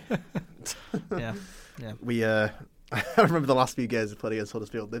already. Yeah. I remember the last few games we played against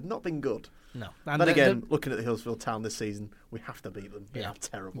Huddersfield. They've not been good. No. And then again, looking at the Huddersfield Town this season, we have to beat them. They are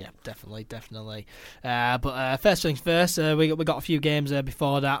terrible. Yeah, definitely. But first things first, we got a few games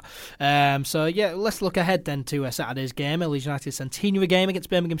before that. Let's look ahead then to Saturday's game, Leeds United centenary game against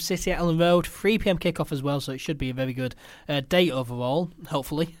Birmingham City at Ellen Road. 3pm kickoff as well, so it should be a very good day overall,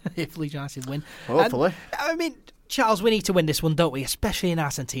 hopefully, if Leeds United win. Hopefully. Charles, we need to win this one, don't we? Especially in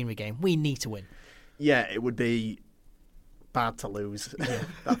our centenary game. We need to win. Yeah, it would be bad to lose.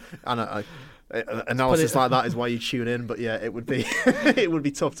 And analysis like that is why you tune in. But yeah, it would be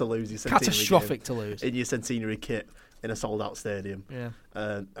tough to lose your centenary catastrophic to lose in your centenary kit in a sold out stadium. Yeah,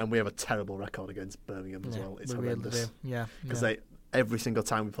 and we have a terrible record against Birmingham as well. It's horrendous. Really because every single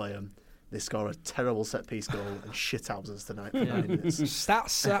time we play them, they score a terrible set piece goal and shit houses tonight for 9 minutes.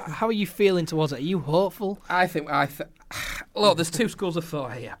 That's how are you feeling towards it? Are you hopeful? Look, there's two schools of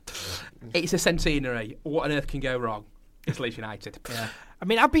thought here. It's a centenary. What on earth can go wrong? It's Leeds United. Yeah.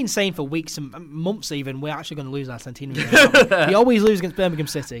 I've been saying for weeks and months even, we're actually going to lose our centenary. We always lose against Birmingham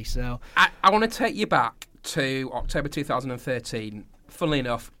City. So I want to take you back to October 2013. Funnily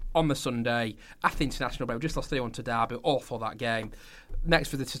enough, on the Sunday, at the international break, we just lost 3-1 to Derby, all for that game. Next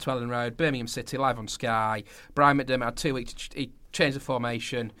visit to Ellen Road, Birmingham City, live on Sky. Brian McDermott had 2 weeks to change the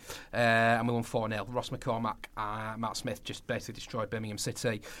formation, and we won 4-0. Ross McCormack, Matt Smith just basically destroyed Birmingham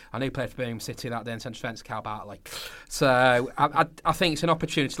City. I knew he played for Birmingham City that day in centre defence, Cal Bartley. So I think it's an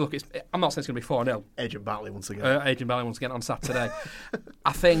opportunity to look. I'm not saying it's going to be 4-0. Adrian Bartley once again. On Saturday.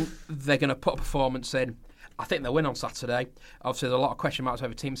 I think they're going to put a performance in. I think they'll win on Saturday. Obviously, there's a lot of question marks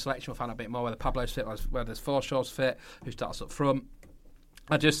over team selection. We'll find out a bit more whether Pablo's fit, whether Forshaw's fit, who starts up front.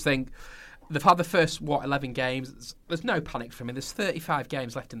 I just think they've had the first, 11 games. There's no panic for me. There's 35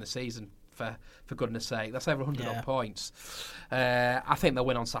 games left in the season, for goodness sake. That's over 100 odd points. I think they'll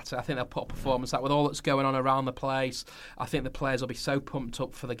win on Saturday. I think they'll put a performance out with all that's going on around the place. I think the players will be so pumped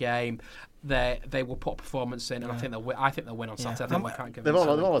up for the game. They will put a performance in, and I think they'll win on Saturday. I think they've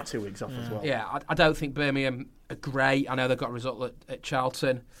all had 2 weeks off as well. Yeah, I don't think Birmingham are great. I know they've got a result at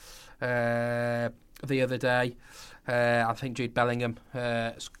Charlton the other day. I think Jude Bellingham,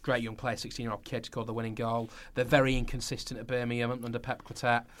 great young player, 16-year-old kid, scored the winning goal. They're very inconsistent at Birmingham under Pep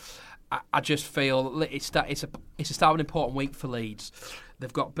Clotet. I just feel it's a start of an important week for Leeds.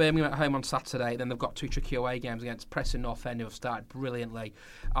 They've got Birmingham at home on Saturday, then they've got 2 tricky away games against Preston North End, who have started brilliantly,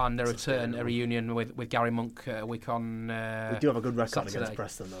 and a reunion with Gary Monk a week on we do have a good record against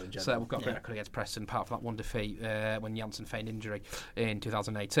Preston, though, in general. So we've got a great record against Preston, apart from that one defeat when Janssen feigned injury in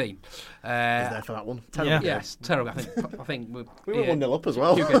 2018. Was there for that one? Terrible game. Yes, terrible. I think we were 1-0 up as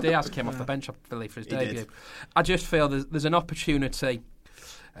well. Hugo Diaz came off the bench, I believe, for his debut. Did. I just feel there's an opportunity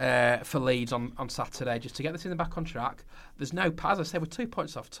for Leeds on Saturday just to get this in the back on track. There's no, as I said, we're 2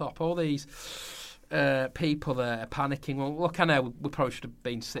 points off top. All these people that are panicking. Well, look, I know we probably should have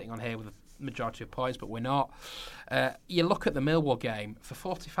been sitting on here with a majority of points, but we're not. You look at the Millwall game, for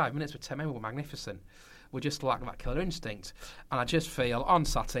 45 minutes with 10 men, we were magnificent. We just lack that killer instinct. And I just feel on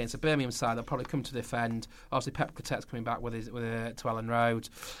Saturday, it's a Birmingham side that'll probably come to defend. Obviously, Pep Clotet's coming back to Ellen Road.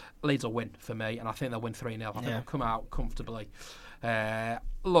 Leeds will win for me, and I think they'll win 3-0. I think they'll come out comfortably.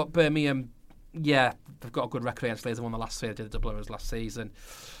 Look, Birmingham, they've got a good record against Leeds. They won the last 3. They did the double overs last season.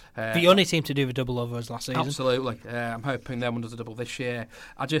 The only team to do the double overs last season. Absolutely. I'm hoping them does a double this year.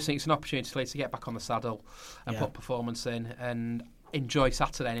 I just think it's an opportunity for Leeds to get back on the saddle and put performance in and enjoy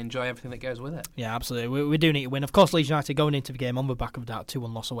Saturday and enjoy everything that goes with it. Yeah, absolutely. We do need to win. Of course, Leeds United going into the game on the back of that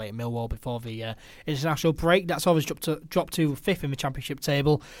 2-1 loss away at Millwall before the international break. That's always dropped to 5th in the Championship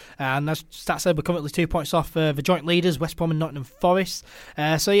table. And as Stat said, we're currently 2 points off the joint leaders, West Brom and Nottingham Forest.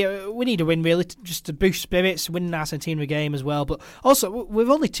 We need a win, really, just to boost spirits, winning our centenary game as well. But also, we're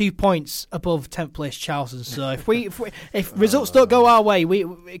only 2 points above 10th place Charlton. So if results don't go our way,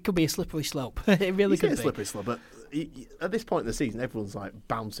 it could be a slippery slope. It really could be. A slippery slope, but at this point in the season, everyone's like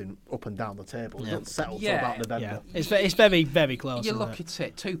bouncing up and down the table. It's not settled till about November. Yeah. It's very, very close. You look at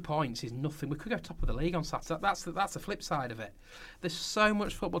it, 2 points is nothing. We could go top of the league on Saturday. That's the flip side of it. There's so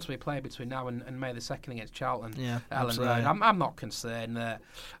much football to be played between now and May the 2nd against Charlton. Ellen Road. I'm not concerned that.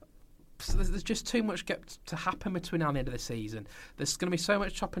 There's just too much to happen between now and the end of the season. There's going to be so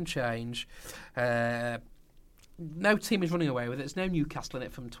much chop and change. No team is running away with it. There's no Newcastle in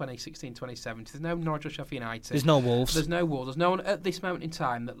it from 2016, 2017. There's no Norwich or Sheffield United. There's no Wolves. There's no one at this moment in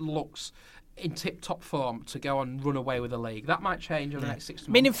time that looks in tip-top form to go and run away with the league. That might change over the next 6 months.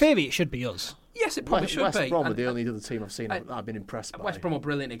 I mean, in theory, it should be us. Yes, it probably should West be. Brom are the only other team I've seen that I've been impressed by. West Brom were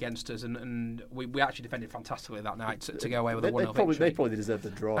brilliant against us, and we actually defended fantastically that night to go away with a 1-0 victory. They probably deserve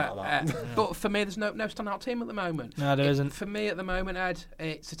the draw out of that. But for me, there's no standout team at the moment. No, there isn't. For me, at the moment, Ed,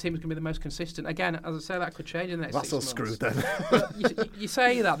 it's a team that's going to be the most consistent. Again, as I say, that could change in the next That's 6 all months. screwed then. you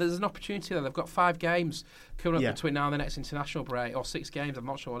say that there's an opportunity there. They've got 5 games coming up Yeah. between now and the next international break, or 6 games. I'm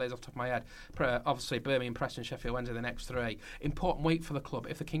not sure what it is off the top of my head. Obviously, Birmingham, Preston, Sheffield Wednesday, the next 3. Important week for the club.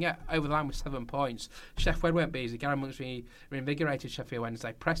 If they can get over the line with 7 points, Sheffield won't be easy. Gary Monk's reinvigorated Sheffield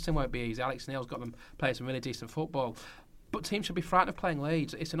Wednesday. Preston won't be easy. Alex Neil's got them playing some really decent football. But teams should be frightened of playing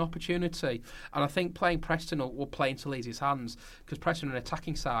Leeds. It's an opportunity. And I think playing Preston will play into Leeds' hands, because Preston are an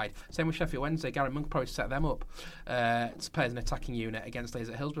attacking side. Same with Sheffield Wednesday. Gary Monk probably set them up to play as an attacking unit against Leeds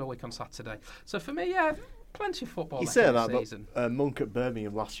at Hillsborough week on Saturday. So for me, yeah, plenty of football. You next say that, season. but Monk at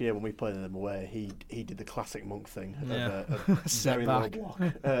Birmingham last year when we played them away, he did the classic Monk thing of Step very low back. block,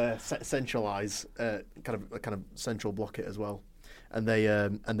 centralise, kind of central block it as well, and they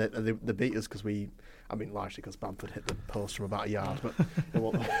beat us because largely because Bamford hit the post from about a yard, but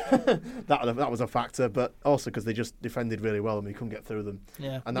that was a factor, but also because they just defended really well and we couldn't get through them.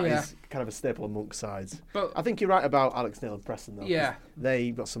 Yeah. And that is kind of a staple of Monk's sides. But I think you're right about Alex Neil and Preston, though. Yeah.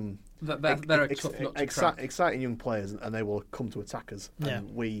 They've got some they're a tough nut to crack. exciting young players, and they will come to attack us. Yeah.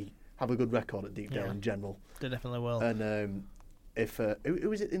 And we have a good record at Deepdale in general. They definitely will. And if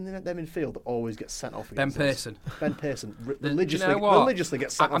who is it in their midfield that always gets sent off? Ben against Pearson. us? Ben Pearson Do religiously, you know what? religiously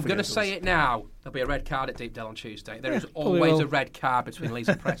gets sent off. I'm going to against say us. it now. There'll be a red card at Deepdale on Tuesday. There is probably always will. a red card between Leeds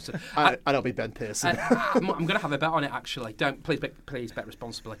and Preston. And it'll be Ben Pearson. I'm going to have a bet on it. Actually, don't please bet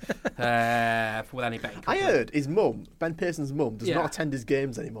responsibly with any betting. I heard his mum, Ben Pearson's mum, does Yeah. not attend his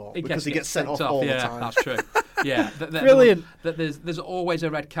games anymore because he gets sent off off all yeah, the time. That's true. Yeah, Brilliant. There's always a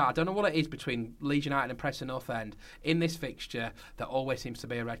red card. I don't know what it is between Leeds United and Preston North End in this fixture. There always seems to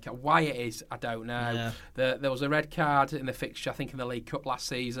be a red card. Why it is, I don't know. Yeah. There was a red card in the fixture, I think, in the League Cup last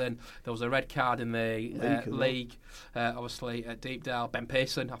season. There was a red card in the league, obviously at Deepdale. Ben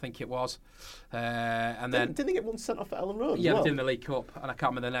Pearson, I think it was, and then. Didn't they get one sent off at Ellen Road? Yeah, as well? they did in the League Cup, and I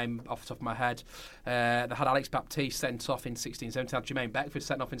can't remember the name off the top of my head. They had Alex Baptiste sent off in 16-17. Had Jermaine Beckford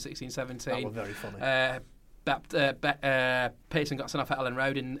sent off in 16-17. That was very funny. Pearson got sent off at Ellen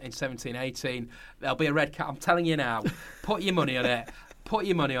Road in 17-18. There'll be a red card. I'm telling you now. Put your money on it. Put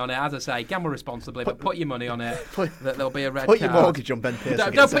your money on it. As I say, gamble responsibly, but put your money on it. That there'll be a red Put card. your mortgage on Ben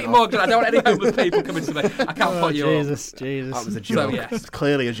Pearson. Don't put your mortgage on. I don't want any homeless people coming to me. I can't put you on. Jesus. That was a So, joke. yes. It's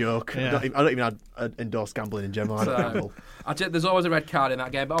clearly a joke. Yeah. I don't even endorse gambling in general. I don't gamble. There's always a red card in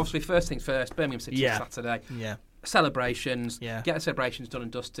that game, but obviously, first things first, Birmingham City Saturday. Yeah. Celebrations, Yeah. get the celebrations done and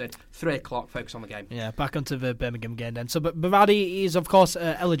dusted. 3:00, focus on the game. Yeah, back onto the Birmingham game then. So, but Bavadi is, of course,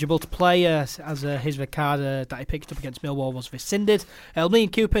 eligible to play as his red card that he picked up against Millwall was rescinded. Lee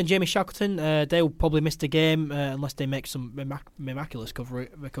Cooper and Jamie Shackleton, they'll probably miss the game unless they make some miraculous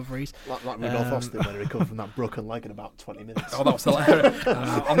recoveries. Like Rudolph Austin when he recovered from that broken leg in about 20 minutes. Oh, that was hilarious.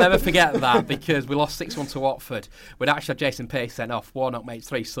 I'll never forget that because we lost 6-1 to Watford. We'd actually had Jason Pearce sent off, Warnock makes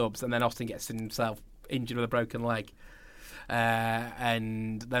 3 subs, and then Austin gets himself injured with a broken leg.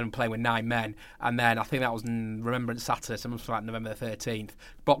 And then playing with 9 men, and then I think that was Remembrance Saturday, so it must be like November the 13th.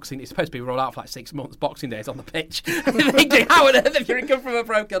 Boxing, it's supposed to be rolled out for like 6 months. Boxing Day is on the pitch. Thinking, how on earth have you recovered from a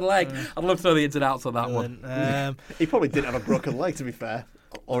broken leg? I'd love to know the ins and outs of that one. He probably didn't have a broken leg, to be fair,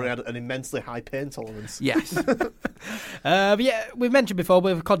 or he had an immensely high pain tolerance. Yes. But yeah, we've mentioned before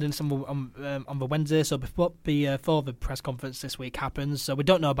we're recording this on the Wednesday, so before the press conference this week happens. So we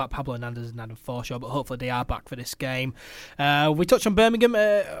don't know about Pablo Hernandez and Adam Forshaw, but hopefully they are back for this game. We touched on Birmingham,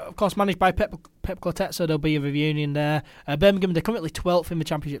 of course, managed by Pep Clotet, so there'll be a reunion there. Birmingham, they're currently 12th in the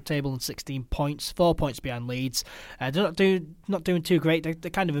Championship table and 16 points, 4 points behind Leeds. They're not doing too great.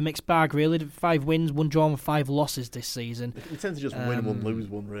 They're kind of a mixed bag, really. 5 wins, 1 draw, and 5 losses this season. They tend to just win one, lose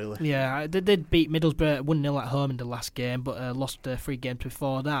one, really. Yeah, they did beat Middlesbrough 1-0 at home in the last game, but lost 3 games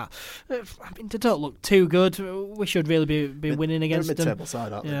before that. I mean, they don't look too good. We should really be winning against them. They're a mid-table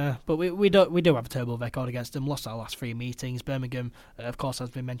side, aren't they? Yeah, but we do have a table record against them. Lost our last 3 meetings. Birmingham, of course, has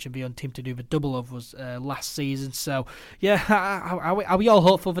been mentioned, the only team to do the double of was last season. So, yeah, are we all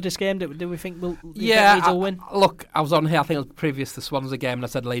hopeful for this game? Do we think Leeds will win? Look, I was on here, I think it was previous to the Swansea game, and I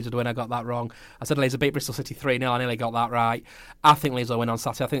said Leeds would win. I got that wrong. I said Leeds would beat Bristol City 3-0. I nearly got that right. I think Leeds will win on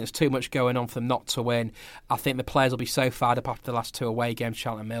Saturday. I think there's too much going on for them not to win. I think the players will be so fired up after the last 2 away games,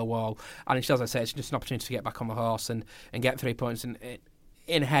 Charlton and Millwall. And it's, as I say, it's just an opportunity to get back on the horse and get 3 points in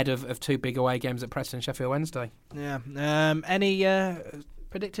ahead of 2 big away games at Preston and Sheffield Wednesday. Yeah. Any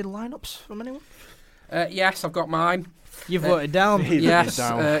predicted lineups from anyone? Yes, I've got mine. You've voted down. Yes,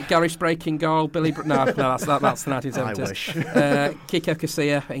 Gary Sprake in goal. Billy. No, that's the 1970s. I wish. Kiko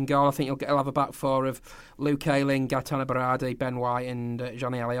Casilla in goal. I think he'll have a back four of Luke Ayling, Gaetano Berardi, Ben White, and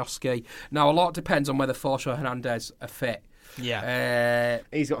Johnny Alioski. Now, a lot depends on whether Forshaw Hernandez are fit. Yeah.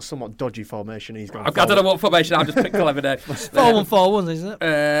 He's got a somewhat dodgy formation. I don't know what formation. I've just picked 11 there. 4-1-4-1, isn't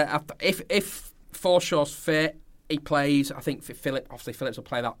it? If Forshaw's fit, he plays. I think Phillips will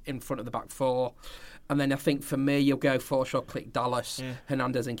play that in front of the back four. And then I think for me, you'll go Forshaw, Click, Dallas,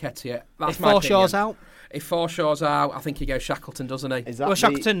 Hernandez, and Nketiah. That's my opinion. If Forshaw's out? If Forshaw's out, I think he goes Shackleton, doesn't he? Is that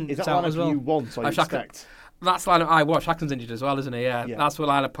Shackleton's out as well. You want or you expect? That's the lineup I want. Shackleton's injured as well, isn't he? Yeah. That's the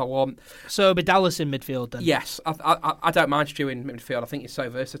lineup I want. So it'll be Dallas in midfield then? Yes. I don't mind Stu in midfield. I think he's so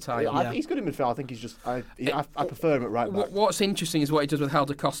versatile. Yeah. He's good in midfield. I think he's just... I prefer him at right back. What's interesting is what he does with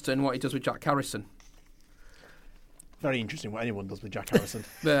Helder Costa and what he does with Jack Harrison. Very interesting what anyone does with Jack Harrison.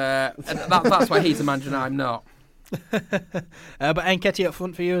 That's why he's the manager and I'm not. But Nketiah up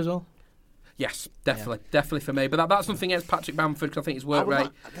front for you as well? Yes, definitely for me. But that's nothing against Patrick Bamford because I think his work rate.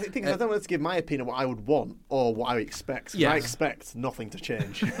 I don't want to give my opinion what I would want or what I expect. I expect nothing to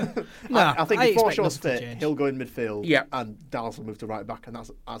change. I think if Forshaw's fit, he'll go in midfield. Yeah. And Dallas will move to right back, and that's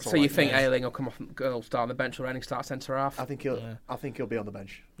so you think Ayling will come off, will start on the bench, or Renning start centre half? I think he'll be on the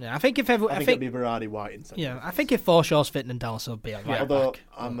bench. Yeah, I think it'll be Berardi, White in centre. Yeah, I think if Forshaw's fit, then Dallas will be on right Although back.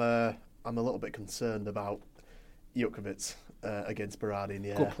 I'm a little bit concerned about Jukovic against Berardi in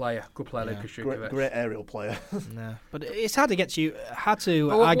the air. Good player, Lucas Jukovic. Great aerial player. No, but it's hard against you. Hard to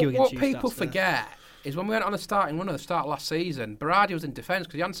argue against you. What people forget is when we went on a starting run at the start of last season, Berardi was in defence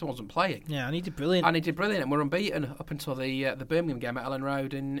because Janssen wasn't playing. Yeah, and he did brilliant. And we're unbeaten up until the Birmingham game at Ellen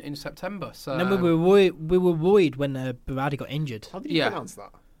Road in September. So and then we were worried when Berardi got injured. How did you pronounce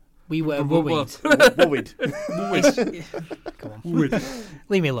that? We were worried. Worried. Come on.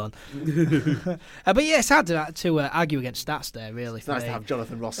 Leave me alone. But yeah, it's hard to argue against stats there, really. It's nice to have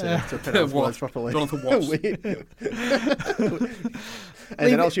Jonathan Ross here to pronounce words properly. Jonathan Ross.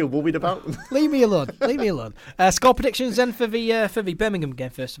 Anything else you're worried about? Leave me alone. Score predictions then for the Birmingham game,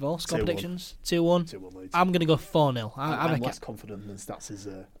 first of all. Score 2-1. predictions? 2-1. 2-1 Leeds. I'm going to go 4-0. I'm less confident than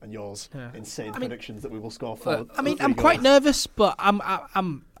Stats' and yours in saying predictions that we will score 4. I'm quite nervous, but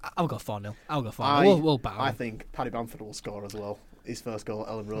I'll go 4-0. I'll go 4-0. We'll battle. I think Paddy Bamford will score as well. His first goal at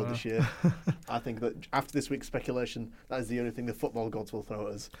Ellen Road this year. I think that after this week's speculation, that is the only thing the football gods will throw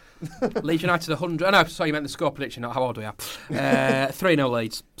at us. Leeds United 100. Oh, no, sorry, you meant the score prediction. How old are we? 3-0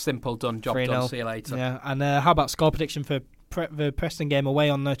 Leeds. Simple, done. Job 3-0. Done. See you later. Yeah, and how about score prediction for the Preston game away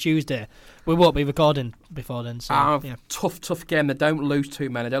on Tuesday? We won't be recording before then. So, tough game. They don't lose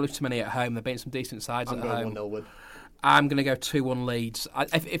too many. They don't lose too many at home. They're beating some decent sides at home. I'm going 1-0 win. I'm going to go 2-1 Leeds.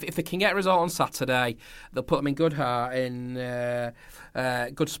 If they can get a result on Saturday, they'll put them in good heart, in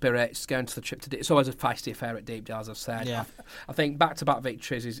good spirits, going to the trip to... It's always a feisty affair at Deepdale, as I've said. Yeah. I think back-to-back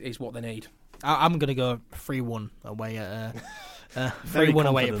victories is what they need. I'm going to go 3-1 away at... 3-1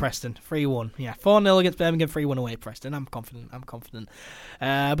 away at Preston. 3-1. Yeah, 4-0 against Birmingham, 3-1 away at Preston. I'm confident.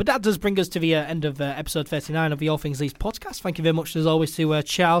 But that does bring us to the end of episode 39 of the All Things Leeds podcast. Thank you very much, as always, to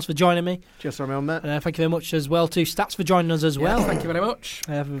Charles for joining me. Cheers, Romeo, mate. Thank you very much as well to Stats for joining us as well. Thank you very much.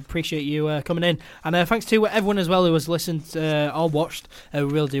 Appreciate you coming in. And thanks to everyone as well who has listened or watched. We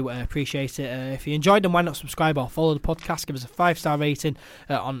really do appreciate it. If you enjoyed them, why not subscribe or follow the podcast? Give us a 5-star rating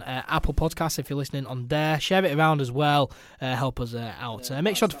on Apple Podcasts if you're listening on there. Share it around as well. Help us out.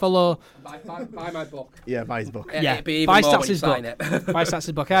 Make sure to follow. Buy my book. Yeah, buy his book. Yeah, buy Stats' book. Buy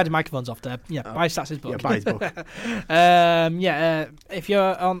Stats' book. I had the microphones off there. Yeah, buy Stats' book. Yeah, buy his book. If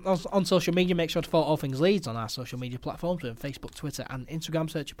you're on social media, make sure to follow All Things Leeds on our social media platforms. We're on Facebook, Twitter, and Instagram.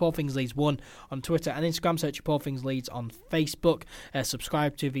 Search All Things Leeds 1 on Twitter and Instagram. Search All Things Leeds on Facebook.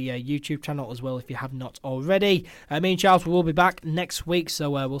 Subscribe to the YouTube channel as well if you have not already. Me and Charles will be back next week,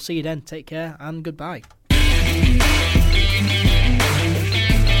 so we'll see you then. Take care and goodbye.